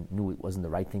Mordechai knew it wasn't the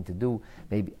right thing to do.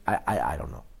 Maybe, I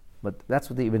don't know. But that's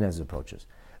what the Ibn Ezra approaches.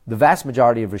 The vast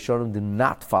majority of Rishonim do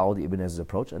not follow the Ibn Ezra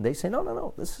approach, and they say,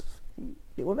 no,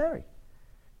 they were married.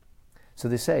 So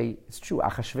they say, it's true,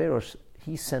 Achashverosh,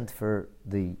 he sent for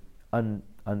the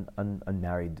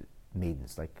unmarried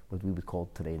maidens, like what we would call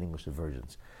today in English the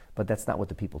virgins. But that's not what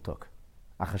the people took.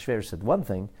 Achashverosh said one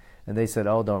thing, and they said,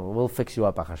 we'll fix you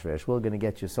up, Achashverosh. We're going to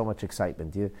get you so much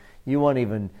excitement. You won't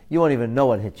even know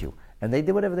what hit you. And they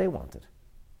did whatever they wanted.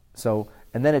 So,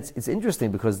 and then it's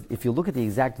interesting because if you look at the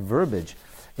exact verbiage,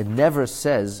 it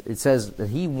says that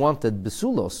he wanted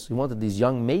besulos, he wanted these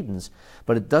young maidens,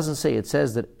 but it doesn't say, it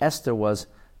says that Esther was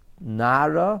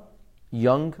nara,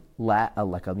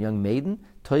 like a young maiden,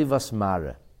 toivas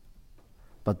mara.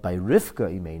 But by Rivka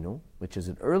imenu, which is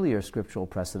an earlier scriptural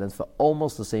precedent for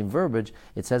almost the same verbiage,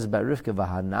 it says about Rivka,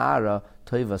 vahanara,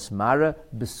 toivas mara,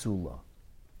 besula.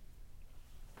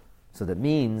 So that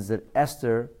means that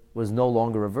Esther was no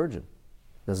longer a virgin.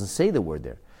 It doesn't say the word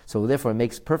there. So therefore it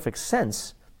makes perfect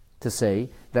sense to say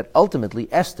that ultimately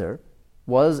Esther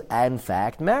was in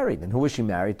fact married. And who was she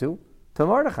married to? To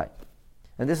Mordechai.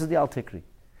 And this is the Al-Tikri.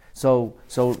 So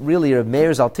really Rav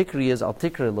Meir's Al-Tikri is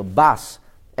Al-Tikri lebas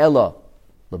ella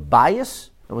lebayis.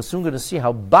 And we're soon going to see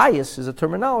how bias is a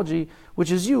terminology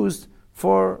which is used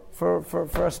for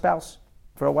a spouse,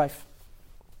 for a wife.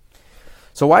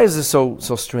 So why is this so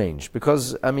strange?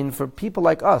 Because, for people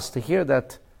like us to hear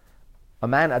that a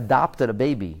man adopted a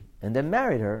baby and then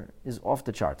married her is off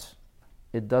the charts.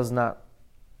 It does not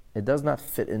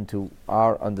fit into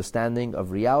our understanding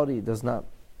of reality. It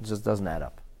just doesn't add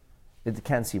up. It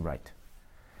can't seem right.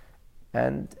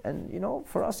 And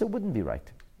for us it wouldn't be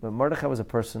right. But Mordechai was a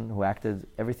person who acted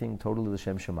everything totally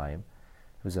l'shem shamayim.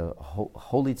 He was a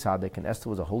holy tzaddik, and Esther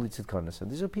was a holy tzidkanis. And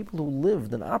these are people who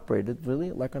lived and operated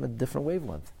really like on a different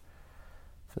wavelength.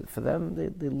 For them,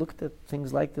 they looked at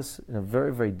things like this in a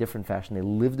very, very different fashion. They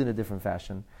lived in a different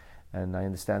fashion. And I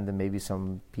understand that maybe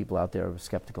some people out there are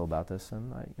skeptical about this,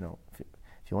 and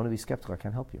if you want to be skeptical, I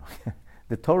can't help you.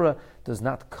 The Torah does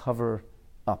not cover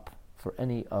up for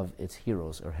any of its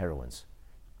heroes or heroines.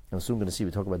 And soon we're going to see,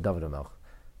 we talk about David HaMelech.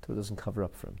 Torah doesn't cover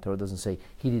up for him. Torah doesn't say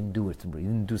he didn't do it, he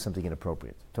didn't do something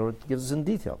inappropriate. Torah gives us in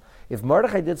detail. If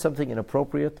Mordechai did something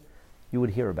inappropriate, you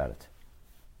would hear about it.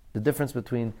 The difference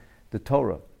between the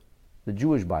Torah, the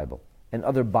Jewish Bible, and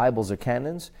other Bibles or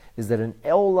canons is that in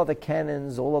all other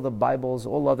canons, all other Bibles,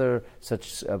 all other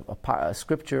such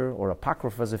scripture or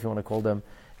apocryphas, if you want to call them,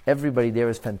 everybody there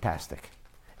is fantastic.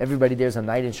 Everybody there is a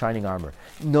knight in shining armor.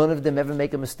 None of them ever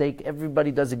make a mistake.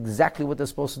 Everybody does exactly what they're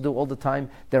supposed to do all the time.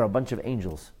 There are a bunch of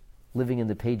angels living in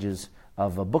the pages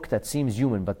of a book that seems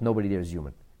human, but nobody there is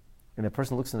human. And a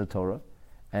person looks in the Torah,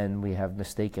 and we have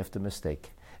mistake after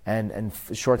mistake, and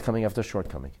shortcoming after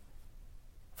shortcoming.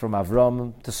 From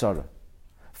Avram to Sarah,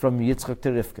 from Yitzchak to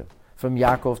Rivka, from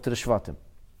Yaakov to the Shvatim.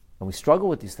 And we struggle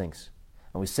with these things.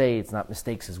 And we say it's not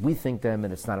mistakes as we think them,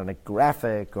 and it's not in a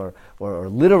graphic or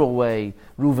literal way.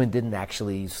 Reuven didn't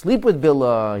actually sleep with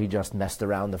Bilhah, he just messed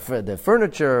around the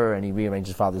furniture, and he rearranged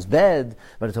his father's bed,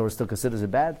 but the Torah still considers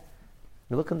it bad.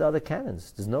 You look in the other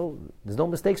canons, there's no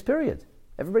mistakes, period.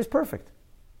 Everybody's perfect.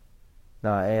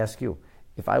 Now I ask you,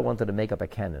 if I wanted to make up a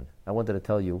canon, I wanted to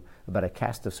tell you about a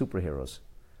cast of superheroes,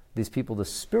 these people, the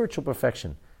spiritual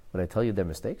perfection, would I tell you their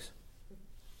mistakes?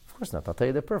 Of course not. I'll tell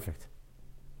you they're perfect.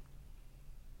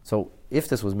 So if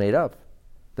this was made up,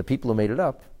 the people who made it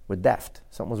up were daft.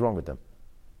 Something was wrong with them.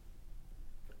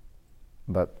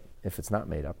 But if it's not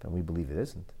made up, and we believe it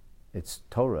isn't, it's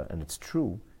Torah, and it's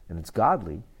true, and it's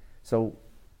godly. So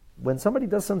when somebody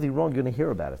does something wrong, you're going to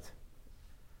hear about it.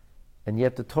 And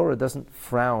yet the Torah doesn't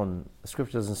frown. The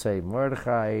scripture doesn't say,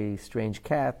 Mordechai, strange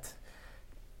cat,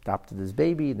 adopted this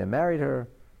baby, then married her.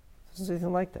 It doesn't say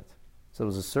anything like that. So there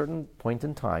was a certain point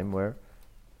in time where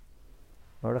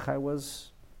Mordechai was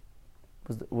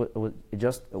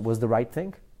the right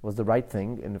thing,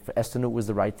 and if Esther knew it was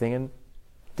the right thing, and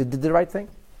did the right thing.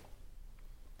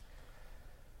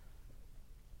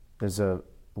 There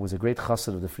was a great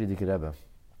chassid of the Frierdiker Rebbe.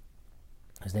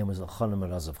 His name was Chanya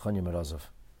Merazov.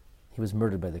 He was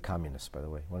murdered by the communists, by the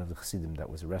way, one of the chassidim that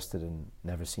was arrested and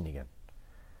never seen again.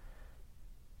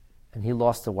 And he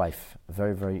lost a wife at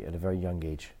a very young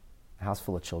age, a house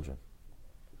full of children.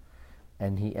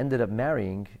 And he ended up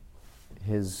marrying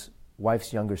his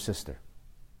wife's younger sister,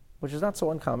 which is not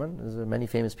so uncommon. There's many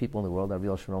famous people in the world.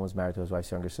 Ariel Sharon was married to his wife's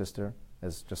younger sister,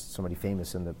 as just somebody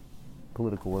famous in the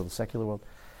political world, the secular world.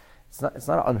 It's not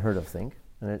an unheard of thing,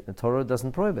 and the Torah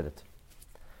doesn't prohibit it.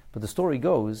 But the story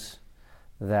goes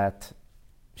that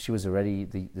she was already,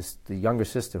 the younger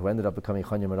sister who ended up becoming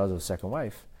Chanya Merazov's second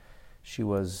wife, she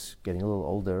was getting a little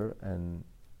older, and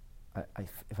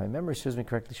if my memory serves me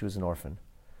correctly, she was an orphan.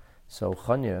 So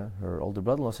Chanya, her older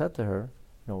brother-in-law, said to her,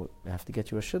 I have to get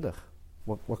you a shidduch.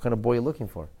 What kind of boy are you looking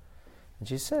for? And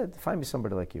she said, find me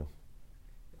somebody like you.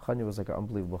 Chanya was like an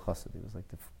unbelievable chassid. He was like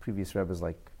the previous Rebbes,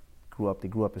 they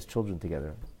grew up as children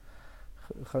together.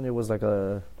 Chanya was like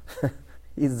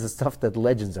he's the stuff that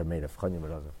legends are made of, Chanya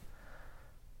Merazov.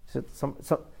 She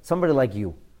said, somebody like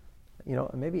you.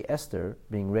 Maybe Esther,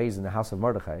 being raised in the house of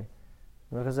Mordechai,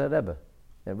 because a Rebbe,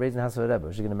 raised in the house of a Rebbe,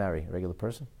 was she going to marry a regular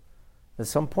person? At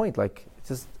some point, it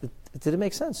didn't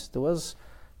make sense. There was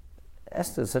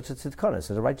Esther, such a tzidkana,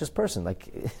 such a righteous person.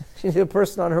 She's a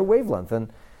person on her wavelength. And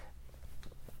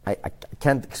I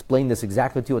can't explain this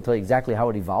exactly to you or tell you exactly how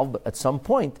it evolved, but at some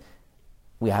point,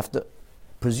 we have to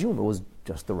presume it was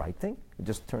just the right thing. It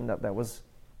just turned out that was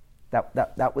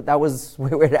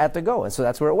where it had to go, and so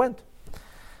that's where it went.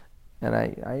 And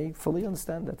I fully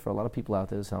understand that for a lot of people out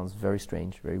there, it sounds very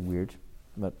strange, very weird.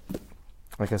 But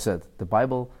like I said, the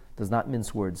Bible does not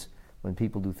mince words when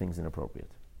people do things inappropriate.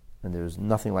 And there's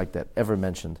nothing like that ever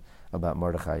mentioned about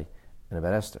Mordechai and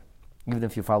about Esther. Even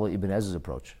if you follow Ibn Ezra's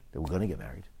approach, they were going to get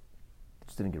married. They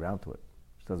just didn't get around to it.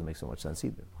 Which doesn't make so much sense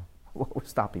either. What was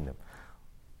stopping them?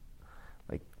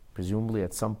 Presumably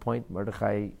at some point,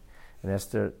 Mordechai and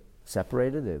Esther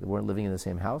separated. They weren't living in the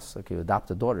same house. Okay, you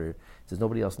adopt a daughter. There's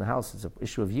nobody else in the house. It's an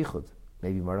issue of yichud.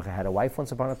 Maybe Mordechai had a wife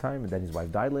once upon a time, and then his wife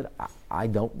died later. I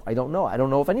don't know. I don't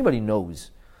know if anybody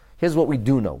knows. Here's what we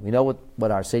do know. We know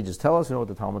what our sages tell us. We know what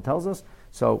the Talmud tells us.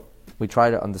 So we try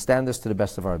to understand this to the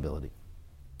best of our ability.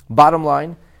 Bottom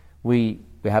line, we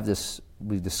have this.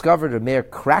 We discovered, a mayor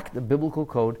cracked the biblical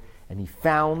code, and he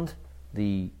found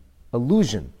the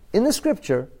allusion in the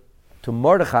scripture to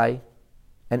Mordechai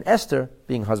and Esther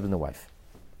being husband and wife.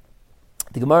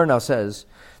 The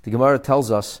Gemara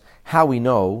tells us how we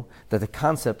know that the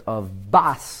concept of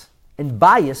bas and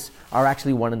bias are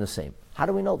actually one and the same. How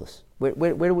do we know this? Where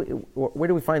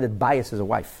do we find that bias is a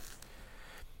wife?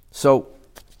 So,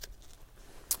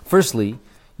 firstly,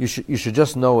 you should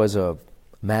just know as a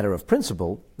matter of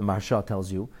principle, the Maharsha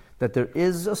tells you, that there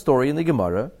is a story in the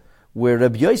Gemara where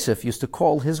Rabbi Yosef used to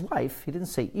call his wife, he didn't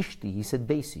say Ishti, he said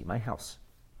Beisi, my house.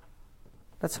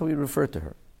 That's how he referred to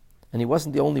her. And he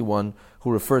wasn't the only one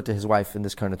who referred to his wife in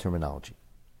this kind of terminology.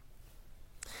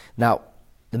 Now,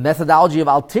 the methodology of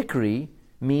Al-Tikri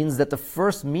means that the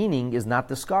first meaning is not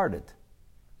discarded.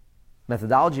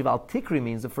 Methodology of Al-Tikri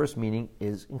means the first meaning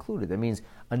is included. That means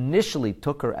initially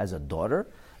took her as a daughter,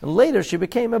 and later she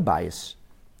became a bias.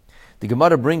 The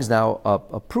Gemara brings now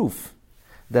a proof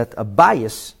that a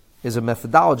bias is a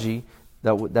methodology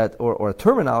or a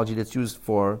terminology that's used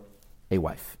for a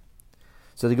wife.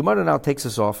 So the Gemara now takes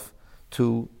us off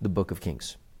to the book of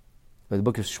Kings, or the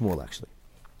book of Shmuel actually.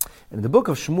 And in the book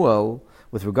of Shmuel,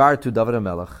 with regard to David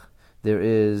HaMelech, there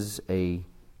is a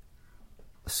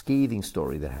scathing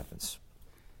story that happens.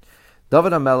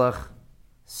 David HaMelech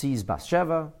sees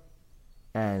Bathsheba,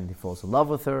 and he falls in love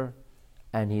with her,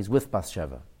 and he's with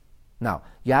Bathsheba. Now,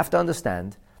 you have to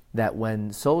understand that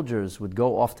when soldiers would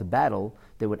go off to battle,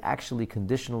 they would actually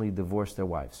conditionally divorce their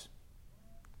wives.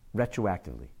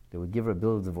 Retroactively. They would give her a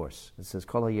bill of divorce. It says,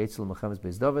 Kol ha'yetzel mechames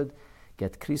beis David,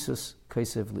 get krisus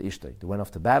kaisev li'ishtay. They went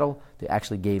off to battle, they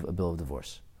actually gave a bill of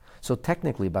divorce. So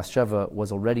technically, Bathsheba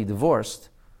was already divorced,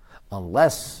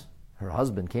 unless her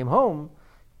husband came home,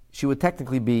 she would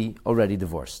technically be already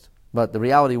divorced. But the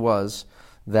reality was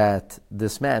that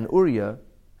this man, Uriah,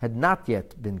 had not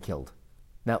yet been killed.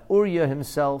 Now, Uriah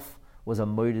himself was a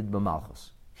moirid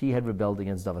b'malchus. He had rebelled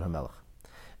against David HaMelech.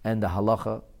 And the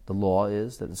halacha, the law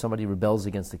is that if somebody rebels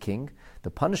against the king,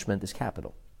 the punishment is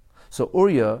capital. So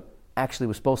Uriah actually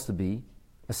was supposed to be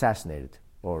assassinated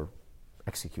or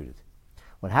executed.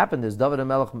 What happened is David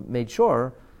HaMelech made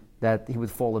sure that he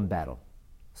would fall in battle.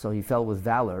 So he fell with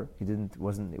valor. He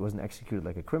wasn't executed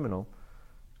like a criminal.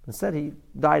 Instead, he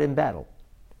died in battle.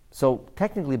 So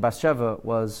technically, Bathsheba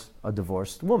was a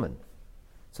divorced woman.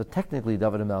 So technically,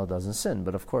 David HaMelech doesn't sin.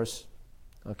 But of course,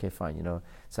 okay, fine.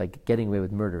 It's like getting away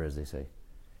with murder, as they say.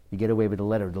 You get away with the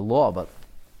letter of the law, but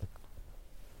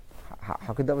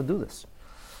how could David do this?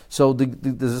 So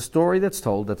there's a story that's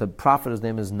told that the prophet, his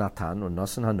name is Natan, or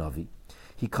Nasan Hanavi.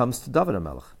 He comes to David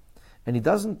HaMelech. And he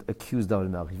doesn't accuse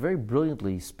David HaMelech. He very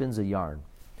brilliantly spins a yarn.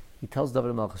 He tells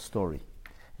David HaMelech a story.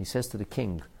 He says to the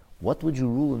king, what would you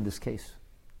rule in this case?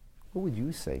 What would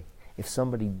you say if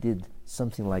somebody did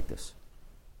something like this?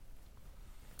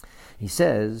 He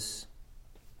says,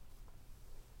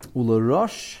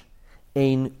 Ularosh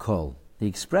ein kol. The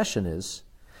expression is,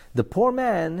 the poor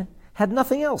man had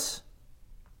nothing else.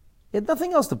 He had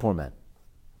nothing else, the poor man.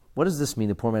 What does this mean,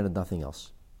 the poor man had nothing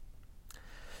else?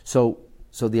 So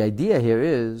the idea here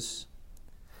is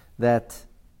that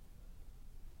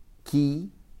ki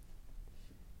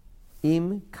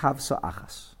im kavsa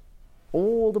achas.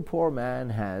 All the poor man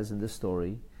has in this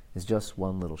story is just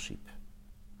one little sheep.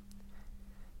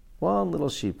 One little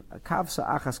sheep. A kavsa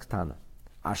achas ktana.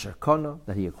 Asher kona,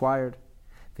 that he acquired.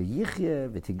 V'yichye,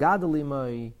 v'tigadol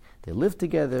imoi. They live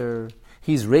together.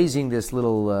 He's raising this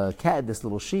little cat, this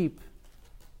little sheep.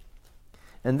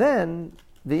 And then,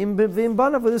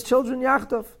 v'imbanav with his children,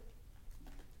 yachtov.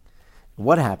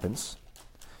 What happens?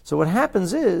 So what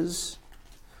happens is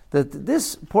that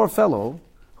this poor fellow,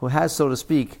 who has, so to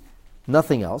speak,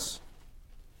 nothing else,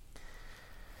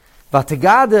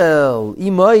 v'tigadol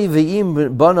imoi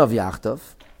v'imbanav yachtov,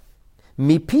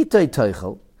 mipitoi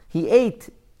toichel,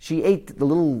 she ate, the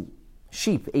little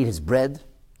sheep ate his bread.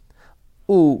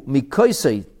 U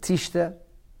mikoisei tishta,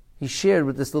 he shared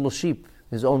with this little sheep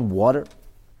his own water.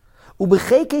 U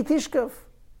becheke tishkav,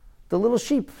 the little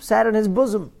sheep sat on his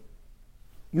bosom.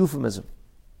 Euphemism,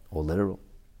 or literal.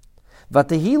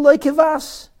 Vatehi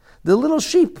loikevas, the little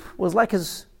sheep was like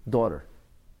his daughter.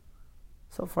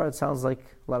 So far it sounds like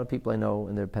a lot of people I know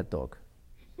and their pet dog.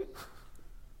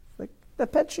 Like the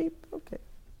pet sheep, okay.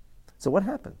 So what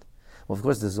happened? Well, of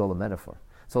course, this is all a metaphor.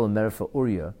 It's all a metaphor for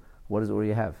Uriah. What does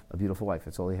Uriah have? A beautiful wife.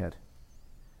 That's all he had.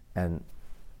 And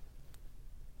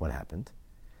what happened?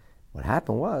 What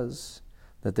happened was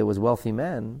that there was a wealthy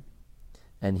man,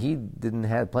 and he didn't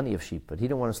have plenty of sheep, but he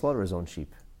didn't want to slaughter his own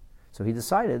sheep. So he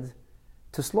decided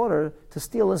to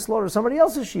steal and slaughter somebody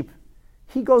else's sheep.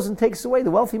 He goes and takes away,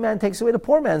 the wealthy man takes away the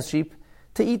poor man's sheep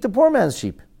to eat the poor man's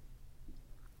sheep.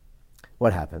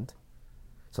 What happened?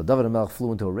 So David HaMelech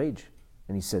flew into a rage.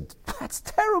 And he said, that's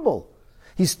terrible.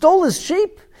 He stole his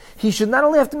sheep. He should not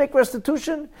only have to make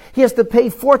restitution, he has to pay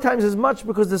 4 times as much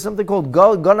because there's something called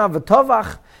ganav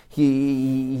v'tovach.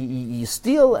 He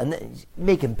steal and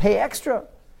make him pay extra.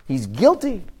 He's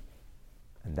guilty.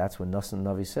 And that's when Nasan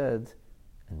Navi said,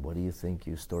 and what do you think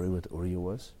your story with Uriah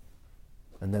was?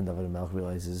 And then David HaMelech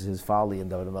realizes his folly, and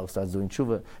David HaMelech starts doing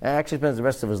tshuva. And actually spends the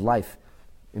rest of his life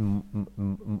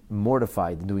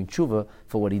mortified and doing tshuva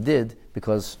for what he did,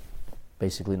 because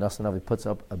basically Nosson Navi puts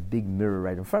up a big mirror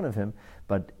right in front of him,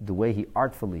 but the way he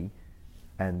artfully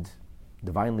and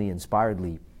divinely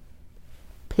inspiredly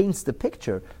paints the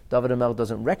picture, David HaMelech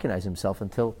doesn't recognize himself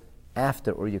until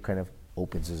after Uriah kind of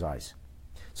opens his eyes.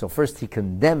 So first he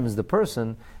condemns the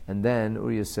person, and then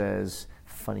Uriah says,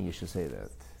 funny you should say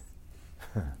that.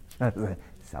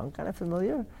 Sound kind of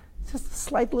familiar? It's just a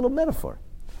slight little metaphor.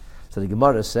 So the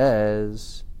Gemara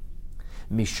says,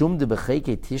 Mishum de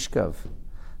becheke tishkav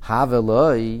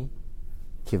haveloi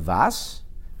kivas,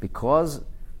 because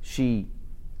she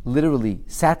literally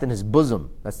sat in his bosom.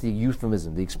 That's the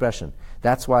euphemism, the expression.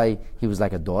 That's why he was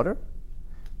like a daughter.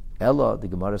 Ella, the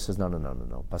Gemara says,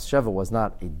 no. Bathsheba was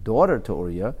not a daughter to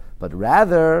Uriah, but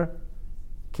rather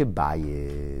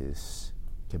kibayis.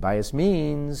 Kibayis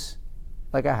means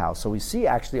like a house. So we see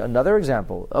actually another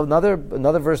example, another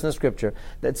verse in the scripture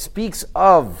that speaks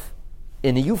of,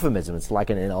 in a euphemism, it's like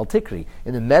an al-tikri.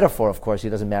 In the metaphor, of course, he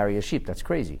doesn't marry a sheep. That's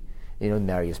crazy. He doesn't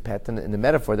marry his pet. And in the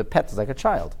metaphor, the pet is like a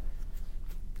child.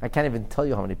 I can't even tell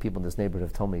you how many people in this neighborhood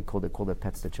have told me call their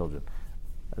pets their children.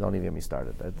 Don't even get me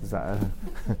started. You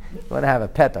want to have a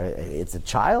pet? It's a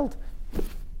child?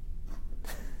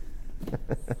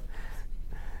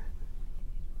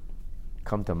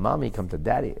 Come to mommy, come to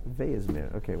daddy.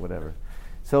 Okay, whatever.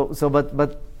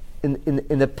 But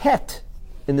in the pet,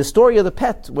 in the story of the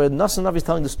pet, where Nosson Navi is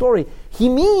telling the story, he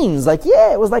means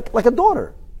it was like a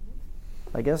daughter.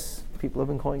 I guess people have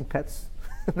been calling pets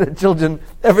their children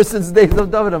ever since the days of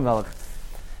David HaMelech.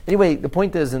 Anyway, the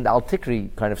point is, in the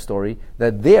Al-Tikri kind of story,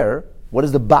 that there, what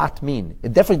does the bat mean?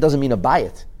 It definitely doesn't mean a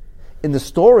bayit. In the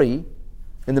story,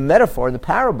 in the metaphor, in the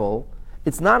parable,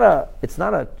 it's a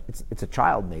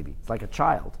child maybe. It's like a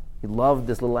child. He loved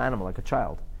this little animal like a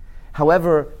child.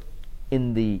 However,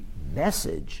 in the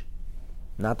message,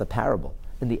 not the parable,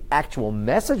 in the actual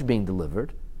message being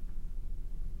delivered,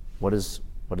 what is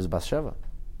Bathsheba?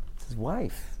 It's his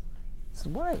wife. It's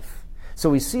his wife. So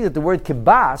we see that the word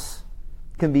kibas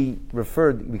can be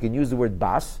referred, we can use the word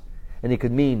bas, and it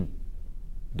could mean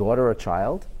daughter or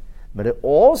child, but it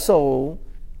also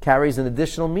carries an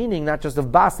additional meaning, not just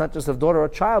of bas, not just of daughter or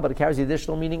child, but it carries the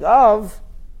additional meaning of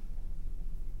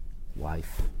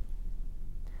wife.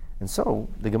 And so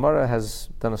the Gemara has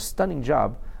done a stunning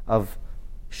job of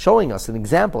showing us an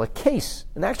example, a case,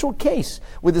 an actual case,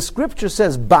 where the scripture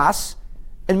says bas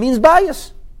and means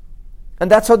bias.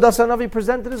 And that's how Nosson Navi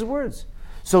presented his words.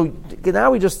 So now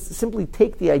we just simply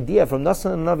take the idea from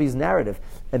Nosson Navi's narrative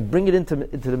and bring it into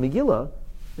the Megillah.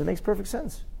 It makes perfect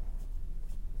sense.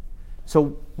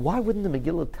 So why wouldn't the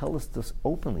Megillah tell us this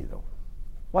openly, though?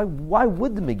 Why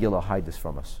would the Megillah hide this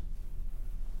from us?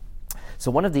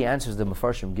 So one of the answers the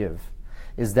Mefarshim give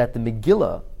is that the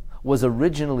Megillah was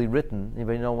originally written,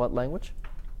 anybody know what language?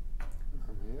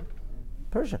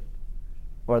 Persian.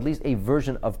 Or at least a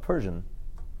version of Persian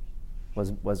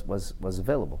was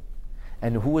available.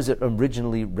 And who was it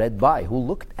originally read by? Who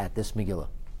looked at this Megillah?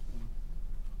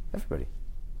 Everybody.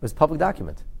 It was a public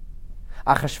document.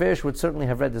 Achashverosh would certainly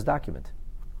have read this document.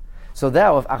 So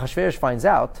now, if Achashverosh finds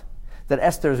out that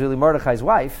Esther is really Mordechai's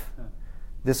wife,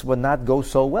 this would not go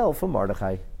so well for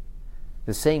Mordechai.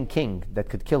 The same king that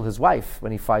could kill his wife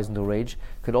when he flies into a rage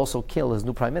could also kill his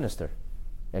new prime minister.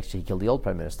 Actually, he killed the old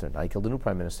prime minister. Now he killed the new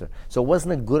prime minister. So it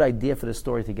wasn't a good idea for the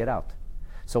story to get out.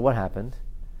 So what happened?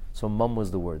 So mum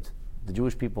was the word. The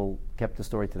Jewish people kept the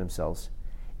story to themselves.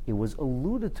 It was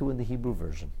alluded to in the Hebrew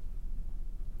version.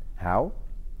 How?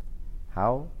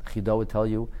 Chido would tell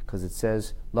you, because it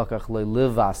says, Lakach le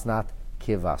livas, not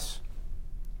kivas.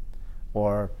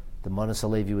 Or the Manas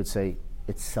Halevi would say,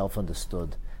 it's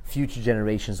self-understood. Future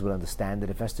generations would understand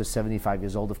that if Esther's 75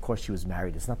 years old, of course she was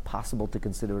married. It's not possible to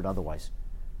consider it otherwise.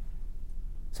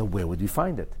 So where would we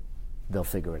find it? They'll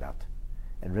figure it out.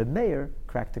 And Reb Meir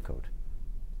cracked the code.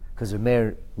 Because Reb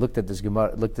Meir looked at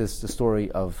the story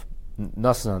of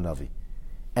Nosson Navi,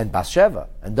 and Bathsheba,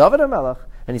 and David HaMelech,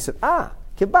 and he said,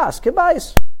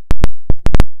 kibayis.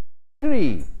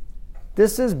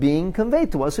 This is being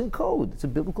conveyed to us in code. It's a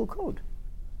biblical code.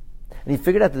 And he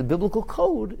figured out that the biblical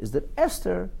code is that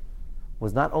Esther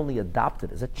was not only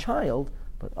adopted as a child,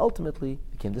 but ultimately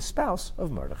became the spouse of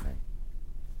Mordechai.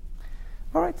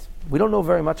 All right. We don't know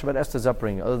very much about Esther's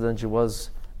upbringing, other than she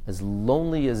was as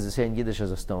lonely, as they say in Yiddish,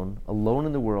 as a stone, alone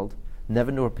in the world,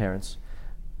 never knew her parents.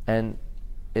 And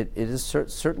it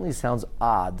certainly sounds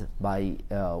odd by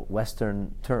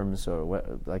Western terms,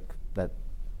 or like that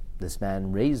this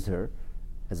man raised her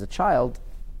as a child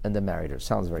and then married her.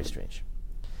 Sounds very strange.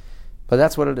 But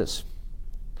that's what it is.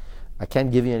 I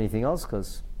can't give you anything else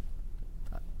because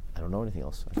I don't know anything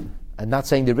else. I'm not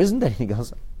saying there isn't anything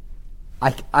else.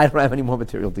 I don't have any more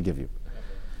material to give you.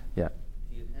 Yeah.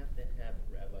 Do you have to have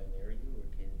Rabbi marry you, or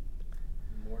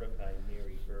can Mordecai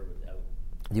marry her without?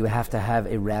 Do you have to have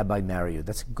a rabbi marry you?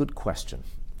 That's a good question.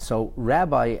 So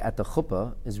rabbi at the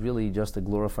chuppah is really just a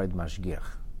glorified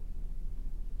mashgiach.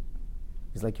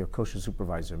 He's like your kosher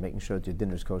supervisor, making sure that your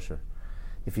dinner's kosher.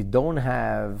 If you don't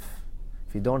have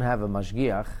a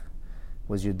mashgiach,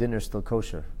 was your dinner still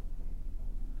kosher?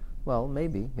 Well,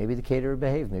 maybe the caterer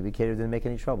behaved. Maybe the caterer didn't make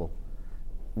any trouble.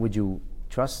 Would you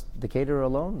trust the caterer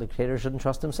alone? The caterer shouldn't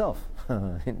trust himself.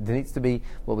 There needs to be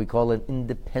what we call an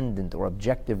independent or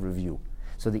objective review.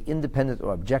 So the independent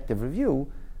or objective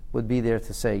review would be there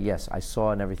to say, yes, I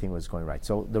saw and everything was going right.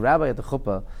 So the rabbi at the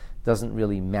chuppah doesn't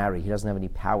really marry. He doesn't have any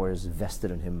powers vested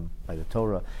in him by the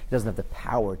Torah. He doesn't have the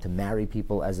power to marry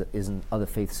people as it is in other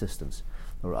faith systems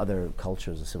or other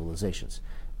cultures or civilizations.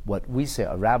 What we say,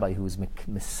 a rabbi who is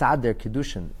mesader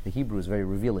kiddushin, the Hebrew is very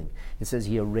revealing. It says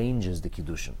he arranges the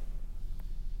kiddushin.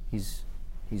 He's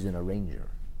an arranger.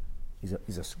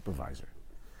 He's a supervisor.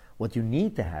 What you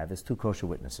need to have is two kosher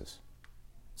witnesses.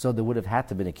 So there would have had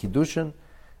to have been a kiddushin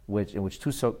in which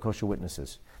two kosher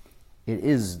witnesses.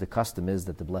 The custom is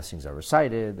that the blessings are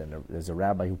recited and there's a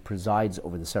rabbi who presides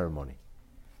over the ceremony.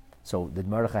 So did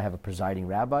Mordechai have a presiding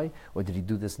rabbi, or did he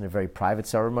do this in a very private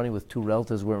ceremony with two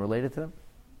relatives who weren't related to him?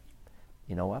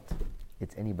 You know what?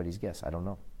 It's anybody's guess. I don't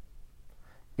know.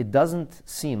 It doesn't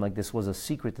seem like this was a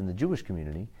secret in the Jewish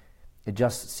community. It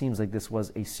just seems like this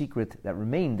was a secret that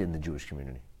remained in the Jewish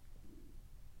community.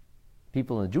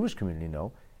 People in the Jewish community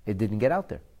know it didn't get out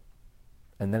there.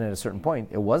 And then at a certain point,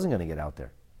 it wasn't going to get out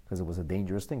there because it was a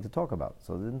dangerous thing to talk about.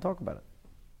 So they didn't talk about it.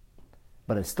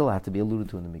 But it still had to be alluded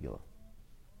to in the Megillah.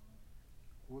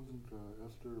 Wasn't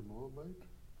Esther a Moabite?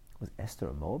 Was Esther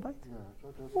a Moabite? Yeah, I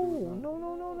thought Esther Oh, was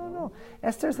no.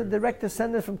 Esther's a direct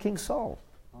descendant from King Saul.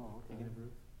 Oh, okay.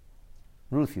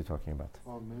 Ruth you're talking about.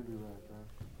 Oh, maybe right.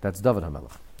 That's David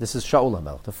HaMelech. This is Shaul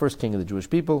HaMelech, the first king of the Jewish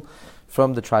people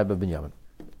from the tribe of Binyamin.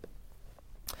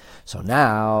 So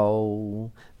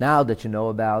now that you know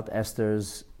about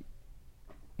Esther's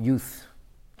youth,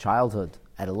 childhood,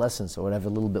 adolescence, or whatever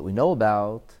little bit we know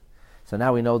about, so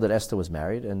now we know that Esther was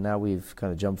married, and now we've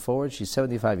kind of jumped forward. She's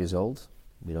 75 years old.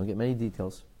 We don't get many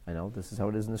details. I know, this is how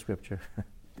it is in the scripture.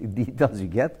 The details you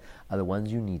get are the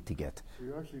ones you need to get. So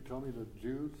you actually tell me that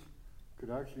Jews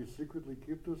could actually secretly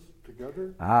keep this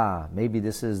together? Maybe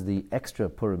this is the extra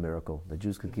Purim miracle. The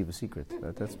Jews could keep a secret.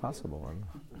 That's possible.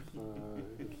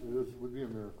 It would be a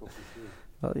miracle for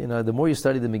sure. Well, the more you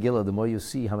study the Megillah, the more you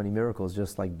see how many miracles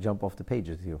just like jump off the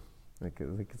pages to you.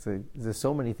 There's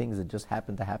so many things that just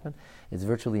happen to happen. It's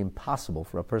virtually impossible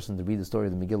for a person to read the story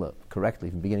of the Megillah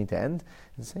correctly from beginning to end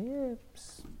and say,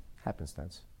 it's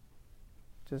happenstance.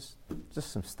 Just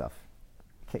some stuff.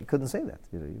 You couldn't say that.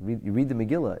 You read the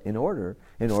Megillah in order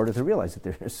to realize that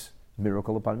there's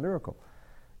miracle upon miracle.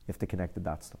 You have to connect the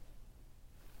dots though.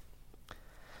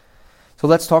 So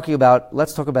let's talk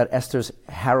about Esther's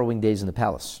harrowing days in the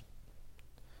palace.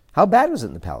 How bad was it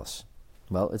in the palace?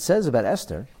 Well, it says about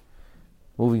Esther,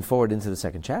 moving forward into the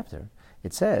second chapter,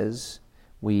 it says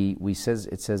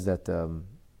that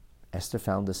Esther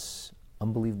found this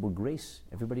unbelievable grace.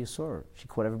 Everybody saw her. She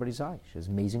caught everybody's eye. She has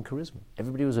amazing charisma.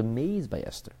 Everybody was amazed by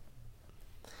Esther.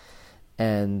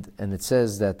 And it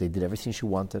says that they did everything she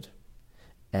wanted,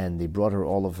 and they brought her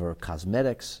all of her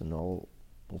cosmetics, and all.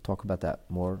 We'll talk about that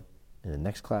more in the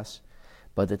next class.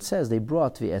 But it says they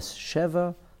brought the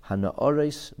Sheva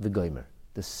Hanaores V'Goymer,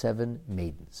 the 7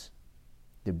 maidens.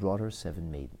 They brought her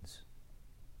 7 maidens.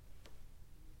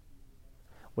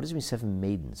 What does it mean, 7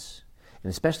 maidens? And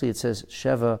especially it says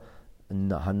Sheva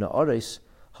Hanaores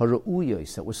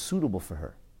Hara'uyos, that was suitable for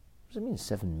her. What does it mean,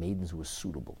 7 maidens who were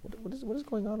suitable? What is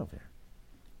going on over here?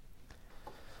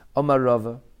 Omar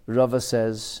Rava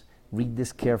says, read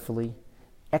this carefully,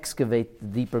 excavate the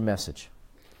deeper message.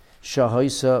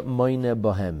 Shahoisa moine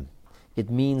bohem. It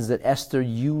means that Esther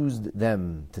used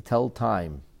them to tell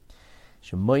time.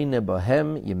 Shemoine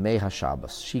bohem yemei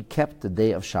haShabbos. She kept the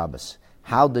day of Shabbos.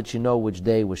 How did she know which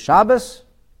day was Shabbos?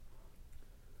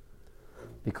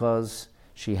 Because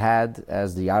she had,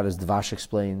 as the Yaris Dvash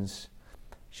explains,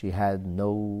 she had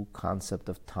no concept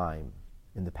of time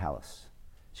in the palace.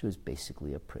 She was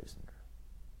basically a prisoner.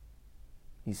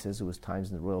 He says it was times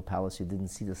in the royal palace you didn't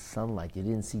see the sunlight, you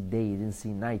didn't see day, you didn't see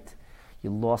night. You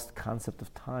lost concept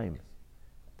of time.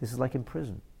 This is like in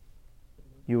prison.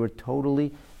 You were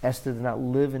totally, Esther did not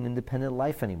live an independent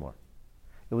life anymore.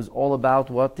 It was all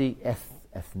about what the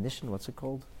ethnician, what's it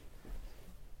called?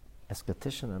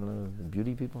 Esthetician, I don't know, the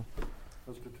beauty people.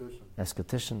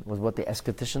 Esthetician was what the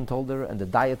esthetician told her, and the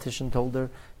dietitian told her.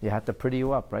 You had to pretty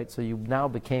you up, right? So you now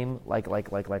became like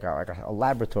a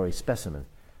laboratory specimen.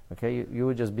 Okay, you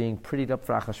were just being prettied up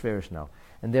for Achashverosh now,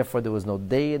 and therefore there was no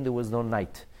day and there was no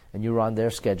night, and you were on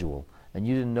their schedule, and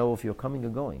you didn't know if you were coming or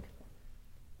going.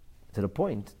 To the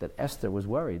point that Esther was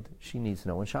worried. She needs to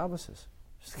know when Shabbos is.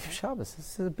 She's keep Shabbos.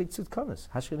 This is a big tzidkonis.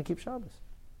 How's she going to keep Shabbos?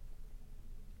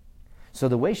 So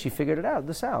the way she figured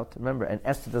this out, remember, and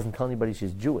Esther doesn't tell anybody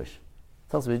she's Jewish.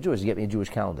 Tells me she's Jewish. You get me a Jewish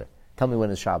calendar. Tell me when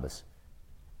is Shabbos.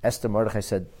 Esther, Mordechai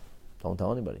said, don't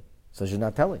tell anybody. So she's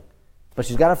not telling. But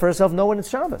she's got to for herself know when it's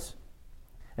Shabbos.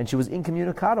 And she was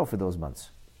incommunicado for those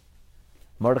months.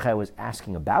 Mordechai was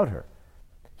asking about her.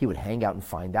 He would hang out and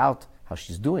find out how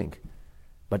she's doing.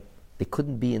 But they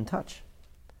couldn't be in touch.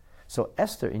 So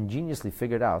Esther ingeniously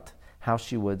figured out how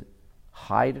she would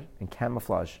hide and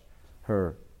camouflage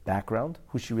her background,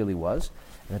 who she really was,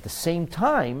 and at the same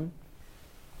time,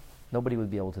 nobody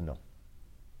would be able to know.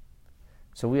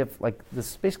 So we have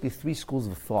this basically three schools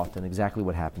of thought in exactly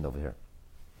what happened over here.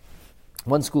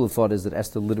 One school of thought is that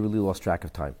Esther literally lost track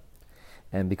of time.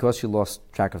 And because she lost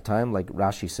track of time, like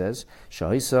Rashi says,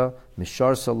 Shahisa,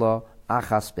 Mishar Salah,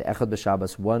 Achas be'echad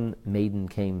b'Shabbos, one maiden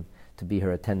came to be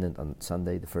her attendant on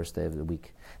Sunday, the first day of the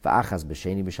week. V'achas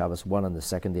b'sheni b'Shabbos, one on the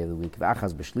second day of the week.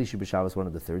 V'achas b'shlishi b'Shabbos, one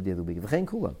on the third day of the week. V'chein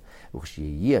kulam.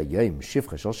 V'chshiyiyah yoyim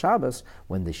shifcha shel Shabbos,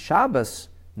 when the Shabbos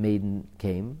maiden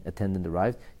came, attendant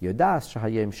arrived, yodas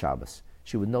shahayim Shabbos.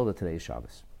 She would know that today is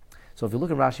Shabbos. So if you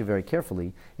look at Rashi very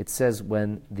carefully, it says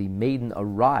when the maiden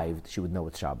arrived, she would know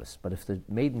it's Shabbos. But if the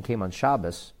maiden came on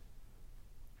Shabbos,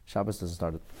 Shabbos doesn't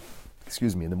start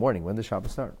in the morning. When does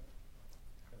Shabbos start?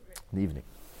 In the evening.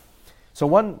 So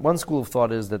one school of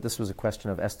thought is that this was a question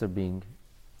of Esther being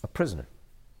a prisoner.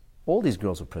 All these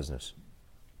girls were prisoners.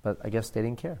 But I guess they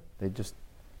didn't care. They just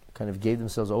kind of gave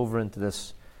themselves over into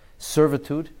this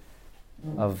servitude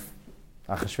of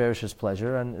Achashverosh's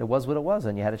pleasure, and it was what it was,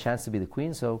 and you had a chance to be the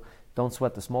queen, so don't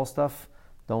sweat the small stuff,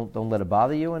 don't let it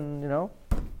bother you, and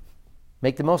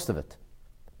make the most of it.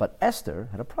 But Esther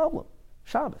had a problem,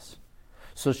 Shabbos.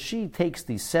 So she takes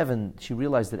these 7, she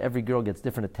realized that every girl gets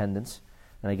different attendance,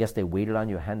 and I guess they waited on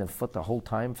you hand and foot the whole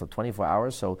time for 24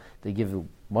 hours, so they give you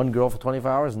one girl for 24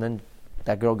 hours, and then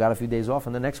that girl got a few days off,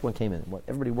 and the next one came in.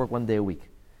 Everybody worked one day a week.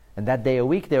 And that day a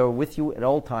week, they were with you at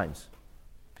all times.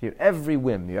 Your every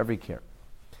whim, your every care.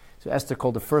 So Esther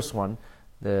called the first one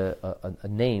a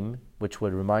name which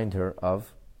would remind her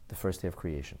of the first day of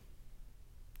creation.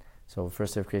 So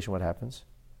first day of creation, what happens?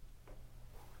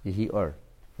 Yehi or,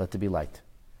 let there be light.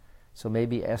 So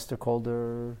maybe Esther called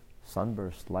her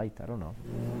sunburst, light, I don't know.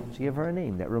 She gave her a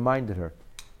name that reminded her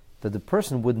that the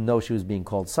person wouldn't know she was being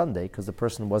called Sunday because the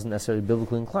person wasn't necessarily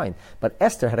biblically inclined. But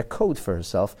Esther had a code for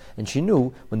herself, and she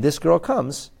knew when this girl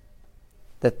comes,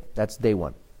 that's day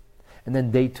 1. And then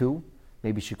day 2,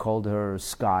 maybe she called her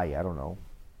sky, I don't know.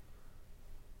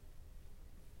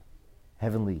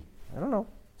 Heavenly, I don't know.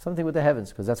 Something with the heavens,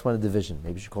 because that's one of the division.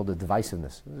 Maybe she called it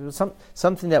divisiveness. It was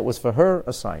something that was for her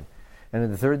a sign. And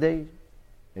then the third day,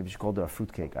 maybe she called her a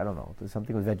fruitcake, I don't know. There's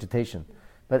something with vegetation.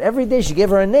 But every day she gave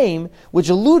her a name which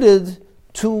alluded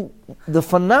to the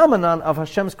phenomenon of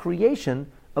Hashem's creation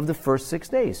of the first 6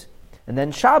 days. And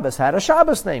then Shabbos had a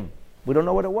Shabbos name. We don't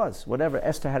know what it was. Whatever.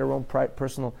 Esther had her own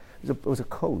personal, it was a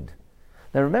code.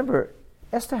 Now remember,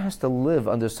 Esther has to live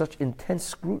under such intense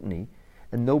scrutiny,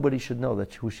 and nobody should know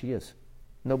who she is.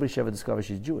 Nobody should ever discover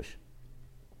she's Jewish.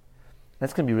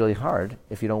 That's going to be really hard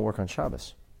if you don't work on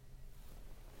Shabbos.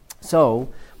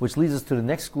 So, which leads us to the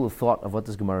next school of thought of what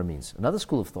this Gemara means. Another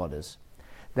school of thought is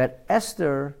that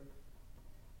Esther,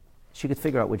 she could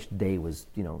figure out which day was,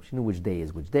 she knew which day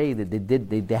is which day.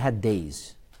 They had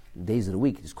days of the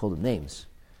week, just called them names.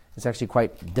 It's actually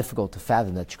quite difficult to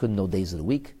fathom that she couldn't know days of the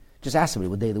week. Just ask somebody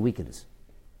what day of the week it is.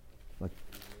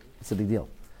 It's a big deal.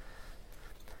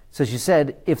 So she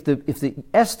said, if the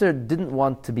Esther didn't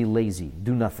want to be lazy,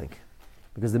 do nothing.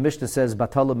 Because the Mishnah says,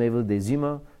 Batala Mevel de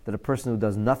Zima, that a person who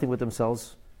does nothing with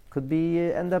themselves could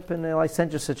end up in a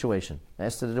licentious situation.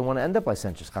 Esther didn't want to end up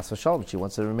licentious. Chas v'shalom. She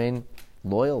wants to remain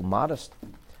loyal, modest.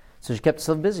 So she kept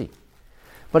herself busy.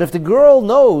 But if the girl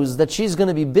knows that she's going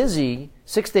to be busy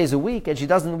 6 days a week and she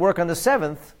doesn't work on the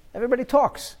 7th, everybody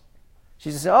talks.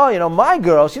 She says, my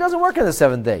girl, she doesn't work on the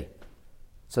 7th day.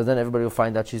 So then everybody will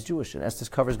find out she's Jewish, and Esther's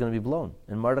cover is going to be blown.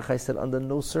 And Mordechai said, under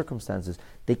no circumstances,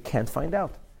 they can't find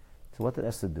out. So what did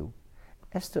Esther do?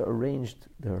 Esther arranged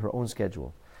her own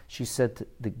schedule. She said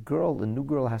the new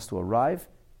girl has to arrive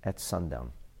at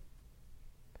sundown.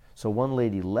 So one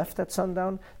lady left at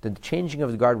sundown, the changing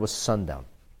of the guard was sundown.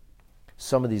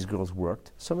 Some of these girls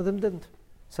worked, some of them didn't.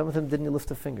 Some of them didn't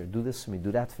lift a finger. Do this for me,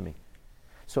 do that for me.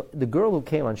 So the girl who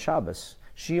came on Shabbos,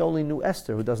 she only knew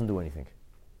Esther, who doesn't do anything.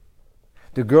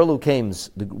 The girl who came,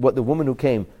 the woman who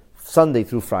came Sunday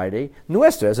through Friday, knew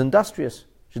Esther as industrious.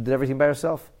 She did everything by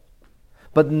herself.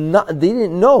 But they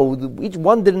didn't know, each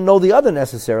one didn't know the other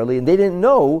necessarily, and they didn't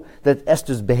know that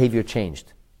Esther's behavior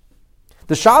changed.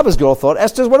 The Shabbos girl thought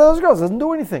Esther's one of those girls, doesn't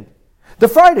do anything. The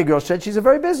Friday girl said she's a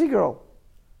very busy girl.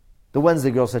 The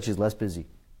Wednesday girl said she's less busy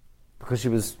because she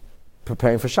was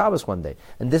preparing for Shabbos one day.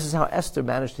 And this is how Esther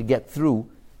managed to get through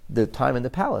the time in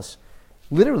the palace,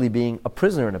 literally being a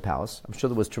prisoner in a palace. I'm sure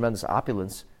there was tremendous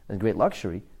opulence and great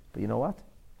luxury, but you know what?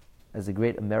 As the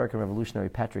great American revolutionary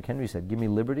Patrick Henry said, give me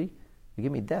liberty, you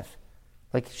give me death.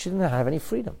 Like, she didn't have any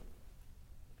freedom.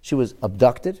 She was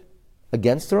abducted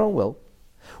against her own will,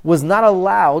 was not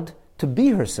allowed to be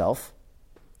herself,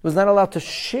 was not allowed to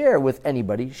share with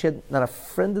anybody. She had not a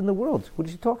friend in the world. Who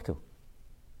did she talk to?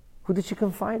 Who did she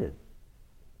confide in?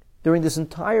 During this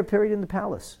entire period in the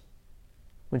palace,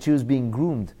 when she was being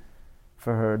groomed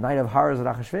for her night of horrors at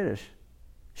Achashverosh,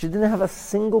 she didn't have a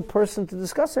single person to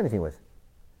discuss anything with.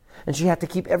 And she had to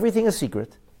keep everything a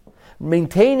secret,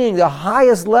 maintaining the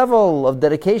highest level of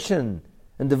dedication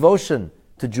and devotion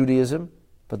to Judaism,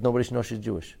 but nobody should know she's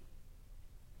Jewish.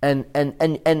 And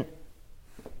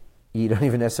you don't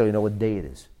even necessarily know what day it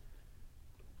is.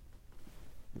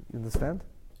 You understand?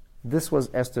 This was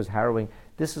Esther's harrowing.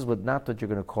 This is not what you're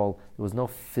going to call, there was no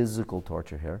physical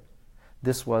torture here.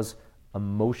 This was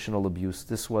emotional abuse.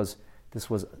 This was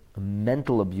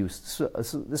mental abuse.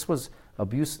 This was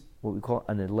abuse, what we call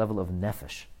on a level of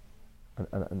nefesh,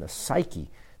 on the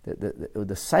psyche.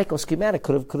 The psychoschematic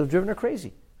could have driven her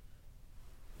crazy.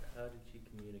 How did she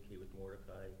communicate with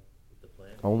Mordecai with the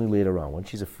plan? Only later on, when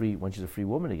she's a free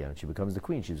woman again, she becomes the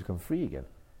queen. She's become free again.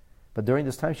 But during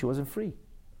this time, she wasn't free.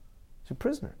 She's a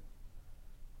prisoner.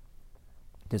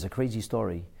 There's a crazy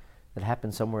story that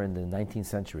happened somewhere in the 19th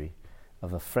century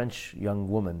of a French young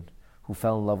woman who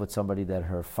fell in love with somebody that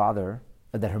her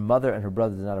mother and her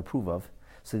brother did not approve of,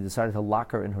 so they decided to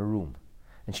lock her in her room.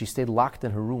 And she stayed locked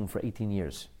in her room for 18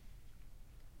 years.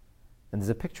 And there's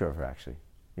a picture of her, actually.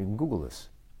 You can Google this.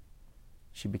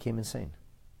 She became insane.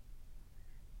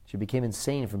 She became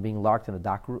insane from being locked in a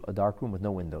dark room with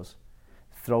no windows,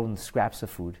 thrown scraps of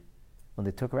food. When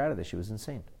they took her out of there, she was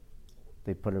insane.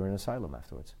 They put her in an asylum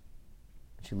afterwards.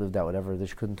 She lived out whatever,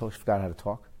 she couldn't talk, she forgot how to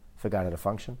talk, forgot how to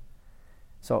function.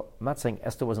 So I'm not saying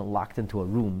Esther wasn't locked into a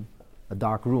room, a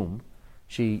dark room.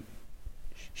 She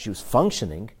was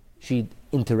functioning, she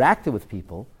interacted with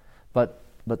people, but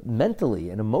mentally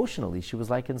and emotionally she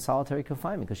was like in solitary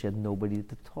confinement because she had nobody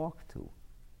to talk to.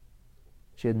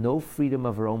 She had no freedom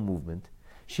of her own movement.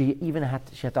 She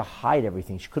had to hide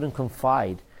everything. She couldn't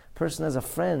confide. A person has a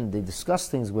friend they discuss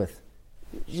things with.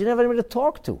 She didn't have anybody to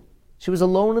talk to. She was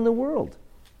alone in the world.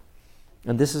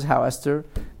 And this is how Esther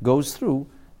goes through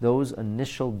those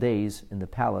initial days in the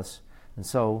palace. And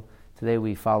so today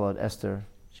we followed Esther.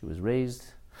 She was raised.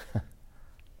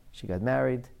 She got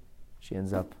married. She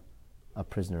ends up a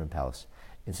prisoner in palace.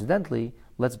 Incidentally,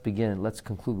 let's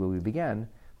conclude where we began.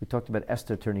 We talked about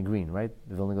Esther turning green, right?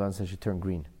 The Vilna Gaon said she turned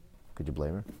green. Could you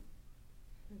blame her?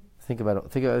 Think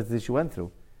about what she went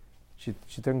through. She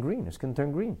turned green. Her skin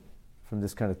turned green from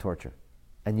this kind of torture.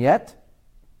 And yet,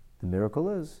 the miracle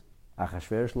is,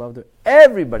 Achashverosh loved her.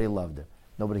 Everybody loved her.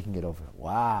 Nobody can get over her.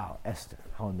 Wow, Esther,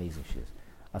 how amazing she is.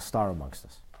 A star amongst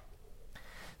us.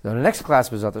 So in the next class,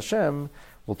 B'ezrat Hashem,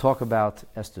 we'll talk about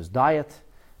Esther's diet,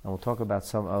 and we'll talk about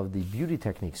some of the beauty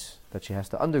techniques that she has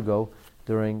to undergo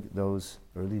during those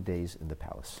early days in the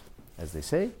palace. As they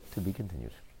say, to be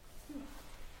continued.